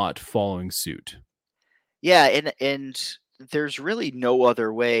not following suit? Yeah, and there's really no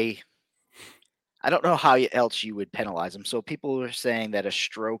other way. I don't know how else you would penalize them. So people are saying that a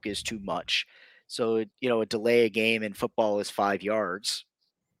stroke is too much. So, a delay a game in football is 5 yards.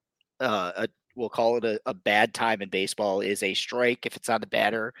 We'll call it a bad time in baseball is a strike if it's on the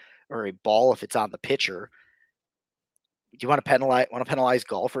batter, or a ball if it's on the pitcher. Do you want to penalize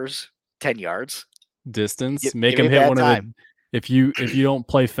golfers 10 yards? Distance? Make them hit one of the... If you don't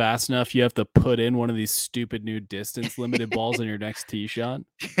play fast enough, you have to put in one of these stupid new distance limited balls on your next tee shot.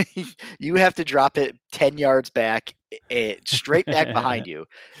 You have to drop it 10 yards back, straight back behind you.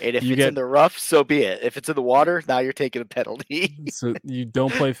 And if it's in the rough, so be it. If it's in the water, now you're taking a penalty. So you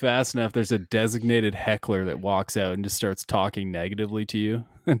don't play fast enough, there's a designated heckler that walks out and just starts talking negatively to you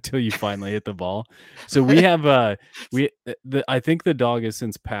until you finally hit the ball. So we have I think the dog has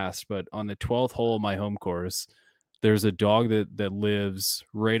since passed, but on the 12th hole of my home course, there's a dog that lives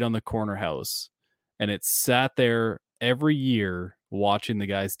right on the corner house, and it sat there every year watching the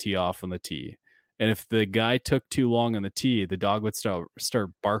guys tee off on the tee. And if the guy took too long on the tee, the dog would start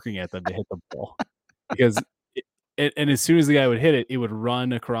barking at them to hit the ball, because and as soon as the guy would hit it, it would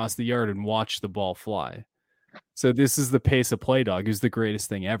run across the yard and watch the ball fly. So this is the pace of play dog, who's the greatest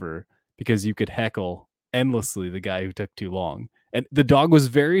thing ever, because you could heckle endlessly the guy who took too long. And the dog was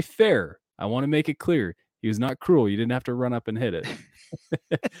very fair. I want to make it clear. He was not cruel. You didn't have to run up and hit it.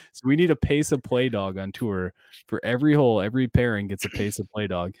 So we need a pace of play dog on tour for every hole. Every pairing gets a pace of play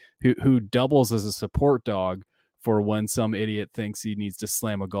dog who doubles as a support dog for when some idiot thinks he needs to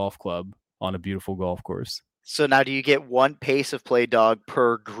slam a golf club on a beautiful golf course. So now, do you get one pace of play dog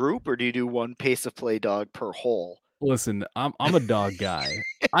per group, or do you do one pace of play dog per hole? Listen, I'm a dog guy.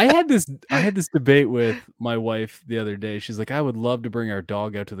 I had this debate with my wife the other day. She's like, I would love to bring our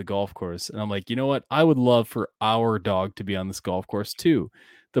dog out to the golf course. And I'm like, you know what? I would love for our dog to be on this golf course too.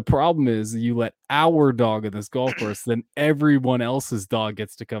 The problem is you let our dog on this golf course, then everyone else's dog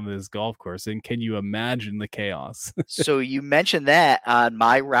gets to come to this golf course. And can you imagine the chaos? So you mentioned that on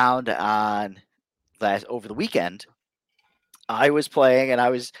my round on over the weekend. I was playing and I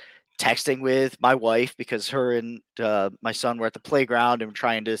was texting with my wife because her and my son were at the playground and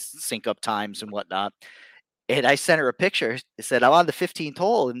trying to sync up times and whatnot. And I sent her a picture. It said, I'm on the 15th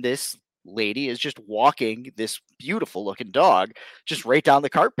hole, and this lady is just walking this beautiful looking dog just right down the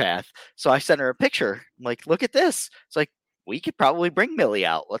cart path. So I sent her a picture. I'm like, look at this. It's like, we could probably bring Millie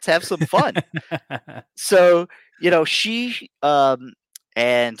out. Let's have some fun. So, she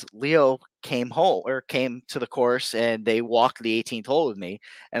and Leo came to the course, and they walked the 18th hole with me.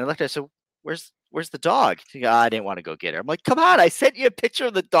 And I looked at her, so where's the dog? She goes, I didn't want to go get her. I'm like, come on, I sent you a picture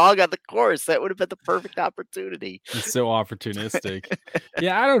of the dog on the course. That would have been the perfect opportunity. It's so opportunistic.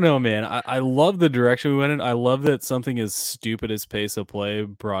 Yeah, I don't know, man. I love the direction we went in. I love that something as stupid as pace of play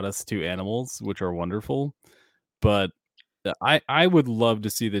brought us to animals, which are wonderful. But I would love to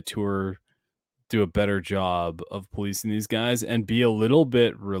see the tour do a better job of policing these guys and be a little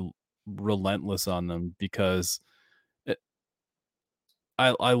bit relentless on them, because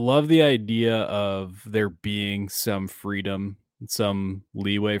I love the idea of there being some freedom, some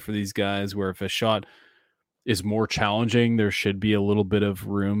leeway for these guys, where if a shot is more challenging, there should be a little bit of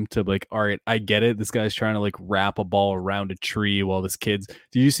room to like, all right, I get it. This guy's trying to like wrap a ball around a tree while this kid's.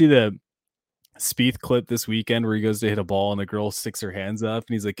 Do you see the Spieth clip this weekend where he goes to hit a ball and the girl sticks her hands up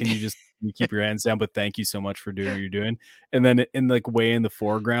and he's like, can you keep your hands down, but thank you so much for doing what you're doing? And then in like way in the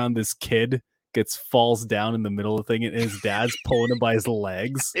foreground, this kid falls down in the middle of the thing, and his dad's pulling him by his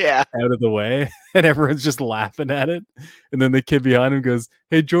legs out of the way, and everyone's just laughing at it. And then the kid behind him goes,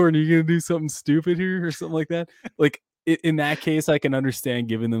 hey Jordan, are you gonna do something stupid here or something like that? Like in that case, I can understand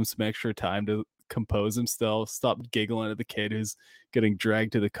giving them some extra time to compose himself, stop giggling at the kid who's getting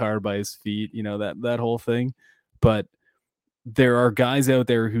dragged to the car by his feet, that whole thing. But there are guys out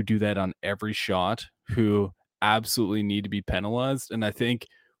there who do that on every shot who absolutely need to be penalized. And I think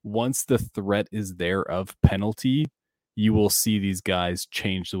once the threat is there of penalty, you will see these guys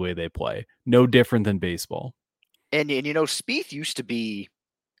change the way they play. No different than baseball. And Spieth used to be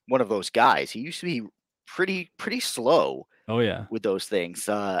one of those guys. He used to be pretty slow. Oh yeah, with those things.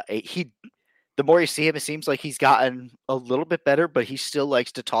 The more you see him, it seems like he's gotten a little bit better, but he still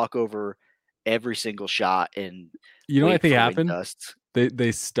likes to talk over every single shot. And what I think happened?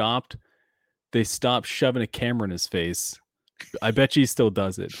 They stopped shoving a camera in his face. I bet you he still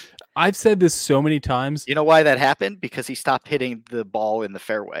does it. I've said this so many times. You know why that happened? Because he stopped hitting the ball in the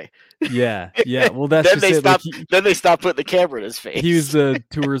fairway. Yeah. Well, that's then they stopped. Then they stopped putting the camera in his face. He was the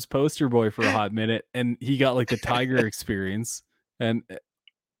tour's poster boy for a hot minute, and he got like the Tiger experience. And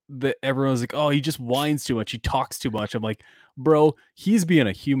everyone's like, oh, he just whines too much. He talks too much. I'm like, bro, he's being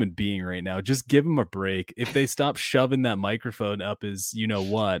a human being right now. Just give him a break. If they stop shoving that microphone up his,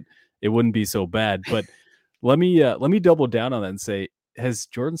 what, it wouldn't be so bad. But let me double down on that and say, has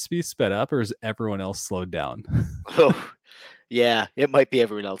Jordan Spieth sped up, or has everyone else slowed down? Oh, yeah, it might be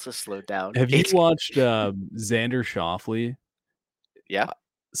everyone else has slowed down. Have you watched Xander Schauffele? Yeah.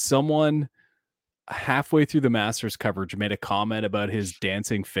 Someone halfway through the Masters coverage made a comment about his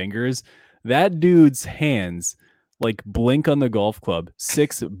dancing fingers. That dude's hands like blink on the golf club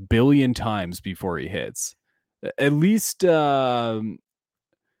 6 billion times before he hits. At least, who's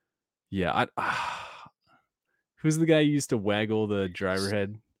the guy who used to waggle the driver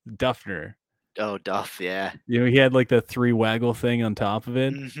head? Duffner. Oh, Duff, yeah. He had like the 3 waggle thing on top of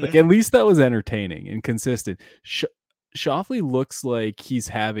it. Mm-hmm. Like at least that was entertaining and consistent. Schauffele looks like he's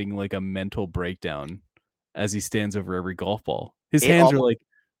having like a mental breakdown as he stands over every golf ball. His hands are like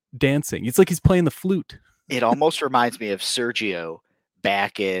dancing. It's like he's playing the flute. It almost reminds me of Sergio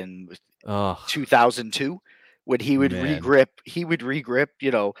back in 2002 when he would regrip. He would regrip,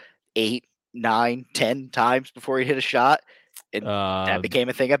 8, 9, 10 times before he hit a shot. And that became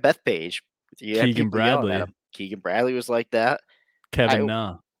a thing at Bethpage. Keegan Bradley. Keegan Bradley was like that. Kevin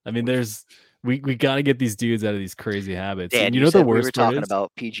Na. I mean, there's we got to get these dudes out of these crazy habits. Dan, and you know the worst we were part talking is?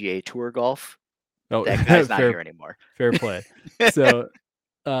 about PGA Tour golf. Oh, that guy's not here anymore. Fair play. So,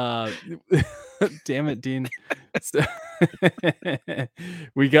 damn it, Dean. So,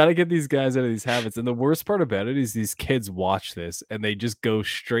 we got to get these guys out of these habits. And the worst part about it is these kids watch this and they just go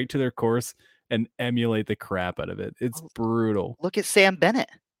straight to their course and emulate the crap out of it. It's brutal. Look at Sam Bennett.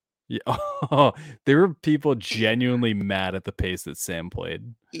 Yeah. Oh, there were people genuinely mad at the pace that Sam played.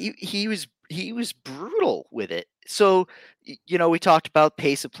 He was brutal with it. So we talked about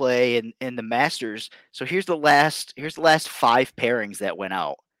pace of play and the Masters. So here's the last 5 pairings that went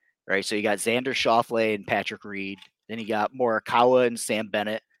out. Right. So you got Xander Schauffele and Patrick Reed. Then you got Morikawa and Sam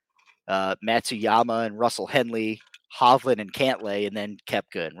Bennett, Matsuyama and Russell Henley, Hovland and Cantlay, and then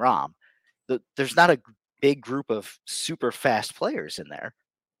Koepka and Rahm. There's not a big group of super fast players in there.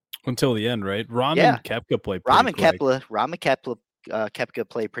 Until the end, right? Rahm Yeah. and Koepka played pretty quick. Koepka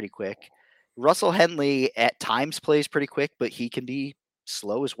play pretty quick. Russell Henley at times plays pretty quick, but he can be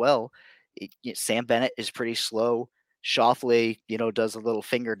slow as well. Sam Bennett is pretty slow. Schauffele, does a little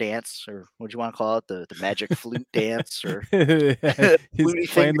finger dance, or what do you want to call it? The magic flute dance, or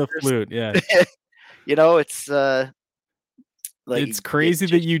He's playing the flute. Yeah. It's it's crazy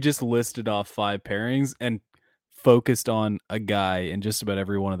that you just listed off 5 pairings and focused on a guy in just about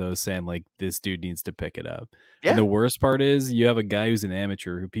every one of those saying like this dude needs to pick it up. Yeah. And the worst part is you have a guy who's an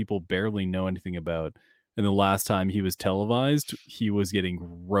amateur who people barely know anything about. And the last time he was televised, he was getting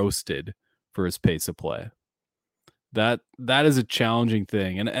roasted for his pace of play. That is a challenging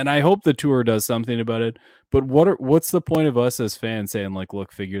thing. And I hope the tour does something about it. But what's the point of us as fans saying like,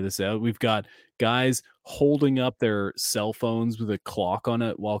 look, figure this out? We've got guys holding up their cell phones with a clock on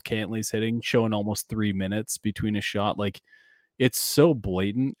it while Cantlay's hitting, showing almost 3 minutes between a shot. Like, it's so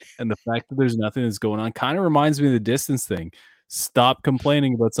blatant. And the fact that there's nothing that's going on kind of reminds me of the distance thing. Stop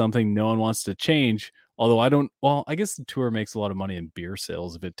complaining about something no one wants to change. Although I guess the tour makes a lot of money in beer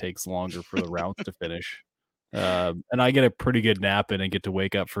sales if it takes longer for the rounds to finish. And I get a pretty good nap in and get to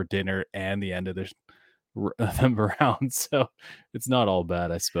wake up for dinner and the end of them around, so it's not all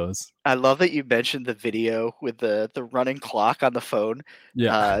bad, I suppose. I love that you mentioned the video with the running clock on the phone.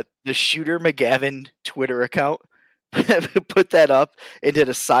 Yeah. The Shooter McGavin Twitter account put that up and did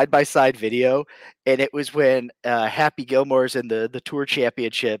a side-by-side video, and it was when Happy Gilmore's in the Tour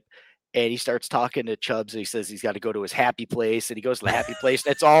Championship, and he starts talking to Chubbs, and he says he's got to go to his happy place, and he goes to the happy place,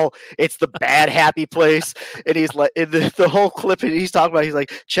 and it's the bad happy place, and he's like, in the whole clip, and he's talking about, he's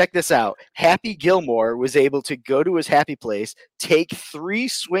like, check this out, Happy Gilmore was able to go to his happy place, take 3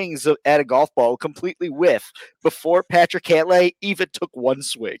 swings at a golf ball, completely whiff, before Patrick Cantlay even took 1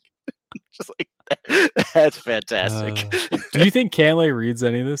 swing. Just like, that's fantastic. Do you think Cantlay reads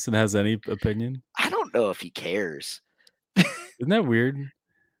any of this and has any opinion? I don't know if he cares. Isn't that weird?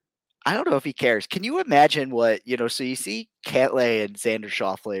 I don't know if he cares. Can you imagine what, so you see Cantlay and Xander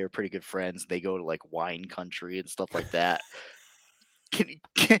Schauffele are pretty good friends. They go to like wine country and stuff like that.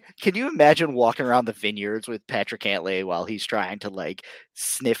 Can you imagine walking around the vineyards with Patrick Cantlay while he's trying to like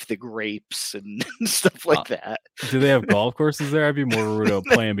sniff the grapes and stuff like that? Do they have golf courses there? I'd be more worried about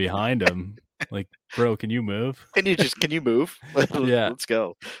playing behind him. Like, bro, can you move? Can you move? Yeah. Let's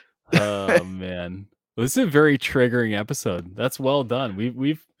go. Oh man. Well, this is a very triggering episode. That's well done.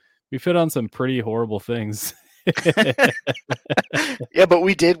 We've hit on some pretty horrible things. Yeah, but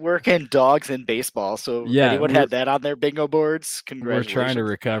we did work in dogs and baseball. So yeah, anyone had that on their bingo boards? Congratulations. We're trying to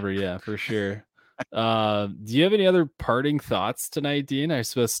recover, yeah, for sure. Do you have any other parting thoughts tonight, Dean? I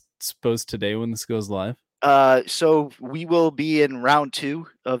suppose today when this goes live? So we will be in round 2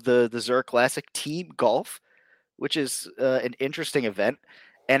 of the Zurich Classic Team Golf, which is an interesting event.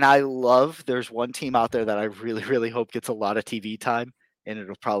 And there's one team out there that I really, really hope gets a lot of TV time, and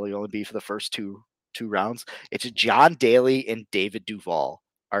it'll probably only be for the first two rounds. It's John Daly and David Duval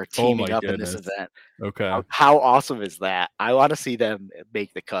are teaming up in this event. Okay. How awesome is that? I want to see them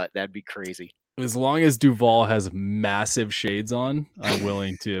make the cut. That'd be crazy. As long as Duval has massive shades on, I'm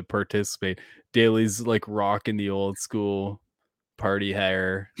willing to participate. Daly's like rocking the old school party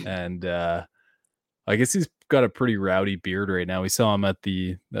hair, and I guess he's got a pretty rowdy beard right now. We saw him at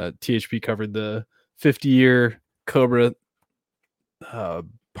the THP covered the 50-year Cobra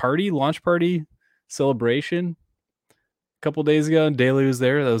launch party celebration a couple days ago, and Daly was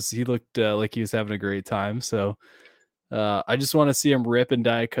there. He looked like he was having a great time. So I just want to see him ripping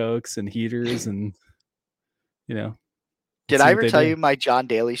Diet Cokes and heaters, and Did I ever tell you my John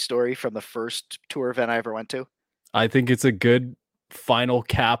Daly story from the first tour event I ever went to? I think it's a good final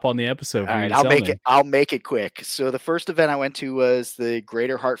cap on the episode. All right, I'll make it quick. So the first event I went to was the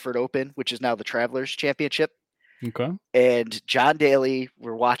Greater Hartford Open, which is now the Travelers Championship. Okay. And John Daly,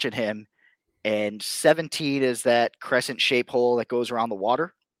 we're watching him, and 17 is that crescent-shaped hole that goes around the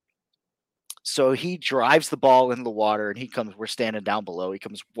water. So he drives the ball into the water, and we're standing down below. He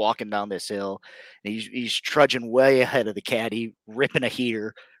comes walking down this hill, and he's trudging way ahead of the caddy, ripping a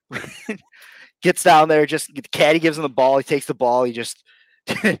heater. Gets down there, the caddy gives him the ball. He takes the ball. He just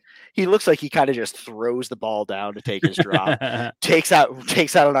he looks like he kind of just throws the ball down to take his drop, takes out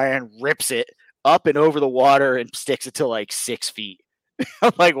an iron, rips it up and over the water, and sticks it to like 6 feet.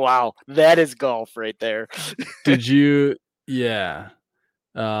 I'm like, wow, that is golf right there. Did you? Yeah.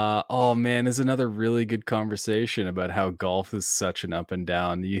 Oh man, there's another really good conversation about how golf is such an up and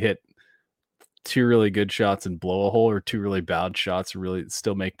down. You hit 2 really good shots and blow a hole, or 2 really bad shots and really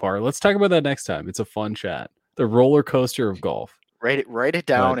still make par. Let's talk about that next time. It's a fun chat. The roller coaster of golf. Write it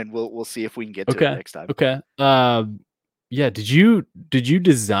down, and we'll see if we can get to it next time. Okay. Yeah. Did you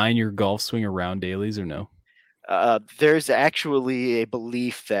design your golf swing around Daly's or no? There's actually a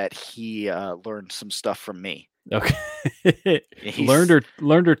belief that he learned some stuff from me. Okay. learned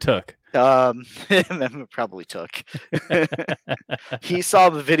or took? Probably took. He saw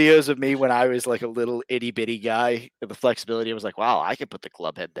the videos of me when I was like a little itty bitty guy with the flexibility. I was like, wow, I could put the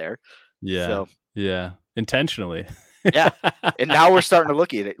club head there. Yeah. So, yeah. Intentionally. Yeah. And now we're starting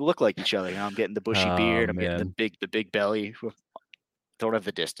to look like each other. You know, I'm getting the bushy beard. I'm getting the big belly. Don't have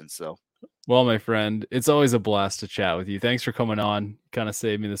the distance though. Well, my friend, it's always a blast to chat with you. Thanks for coming on. Kind of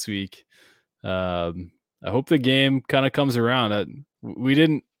saved me this week. I hope the game kind of comes around. We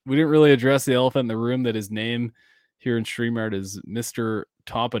didn't really address the elephant in the room that his name here in StreamYard is Mr.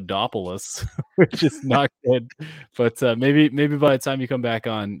 Topadopoulos, which is not good. But maybe by the time you come back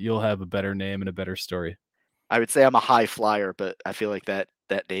on, you'll have a better name and a better story. I would say I'm a high flyer, but I feel like that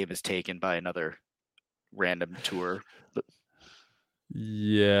name is taken by another random tour.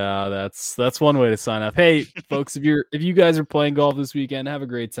 Yeah, that's one way to sign up. Hey, folks, if you guys are playing golf this weekend, have a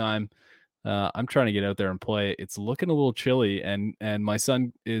great time. I'm trying to get out there and play. It's looking a little chilly, and my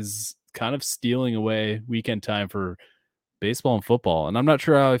son is kind of stealing away weekend time for baseball and football, and I'm not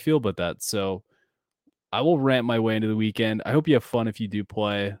sure how I feel about that. So I will rant my way into the weekend. I hope you have fun if you do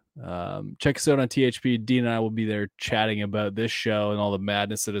play. Check us out on THP. Dean and I will be there chatting about this show and all the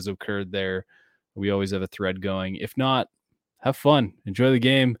madness that has occurred there. We always have a thread going. If not, have fun, enjoy the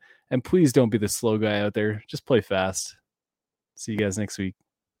game, and please don't be the slow guy out there. Just play fast. See you guys next week.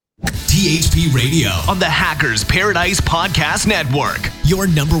 THP Radio on the Hackers Paradise Podcast Network. Your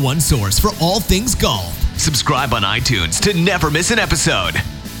 #1 source for all things golf. Subscribe on iTunes to never miss an episode.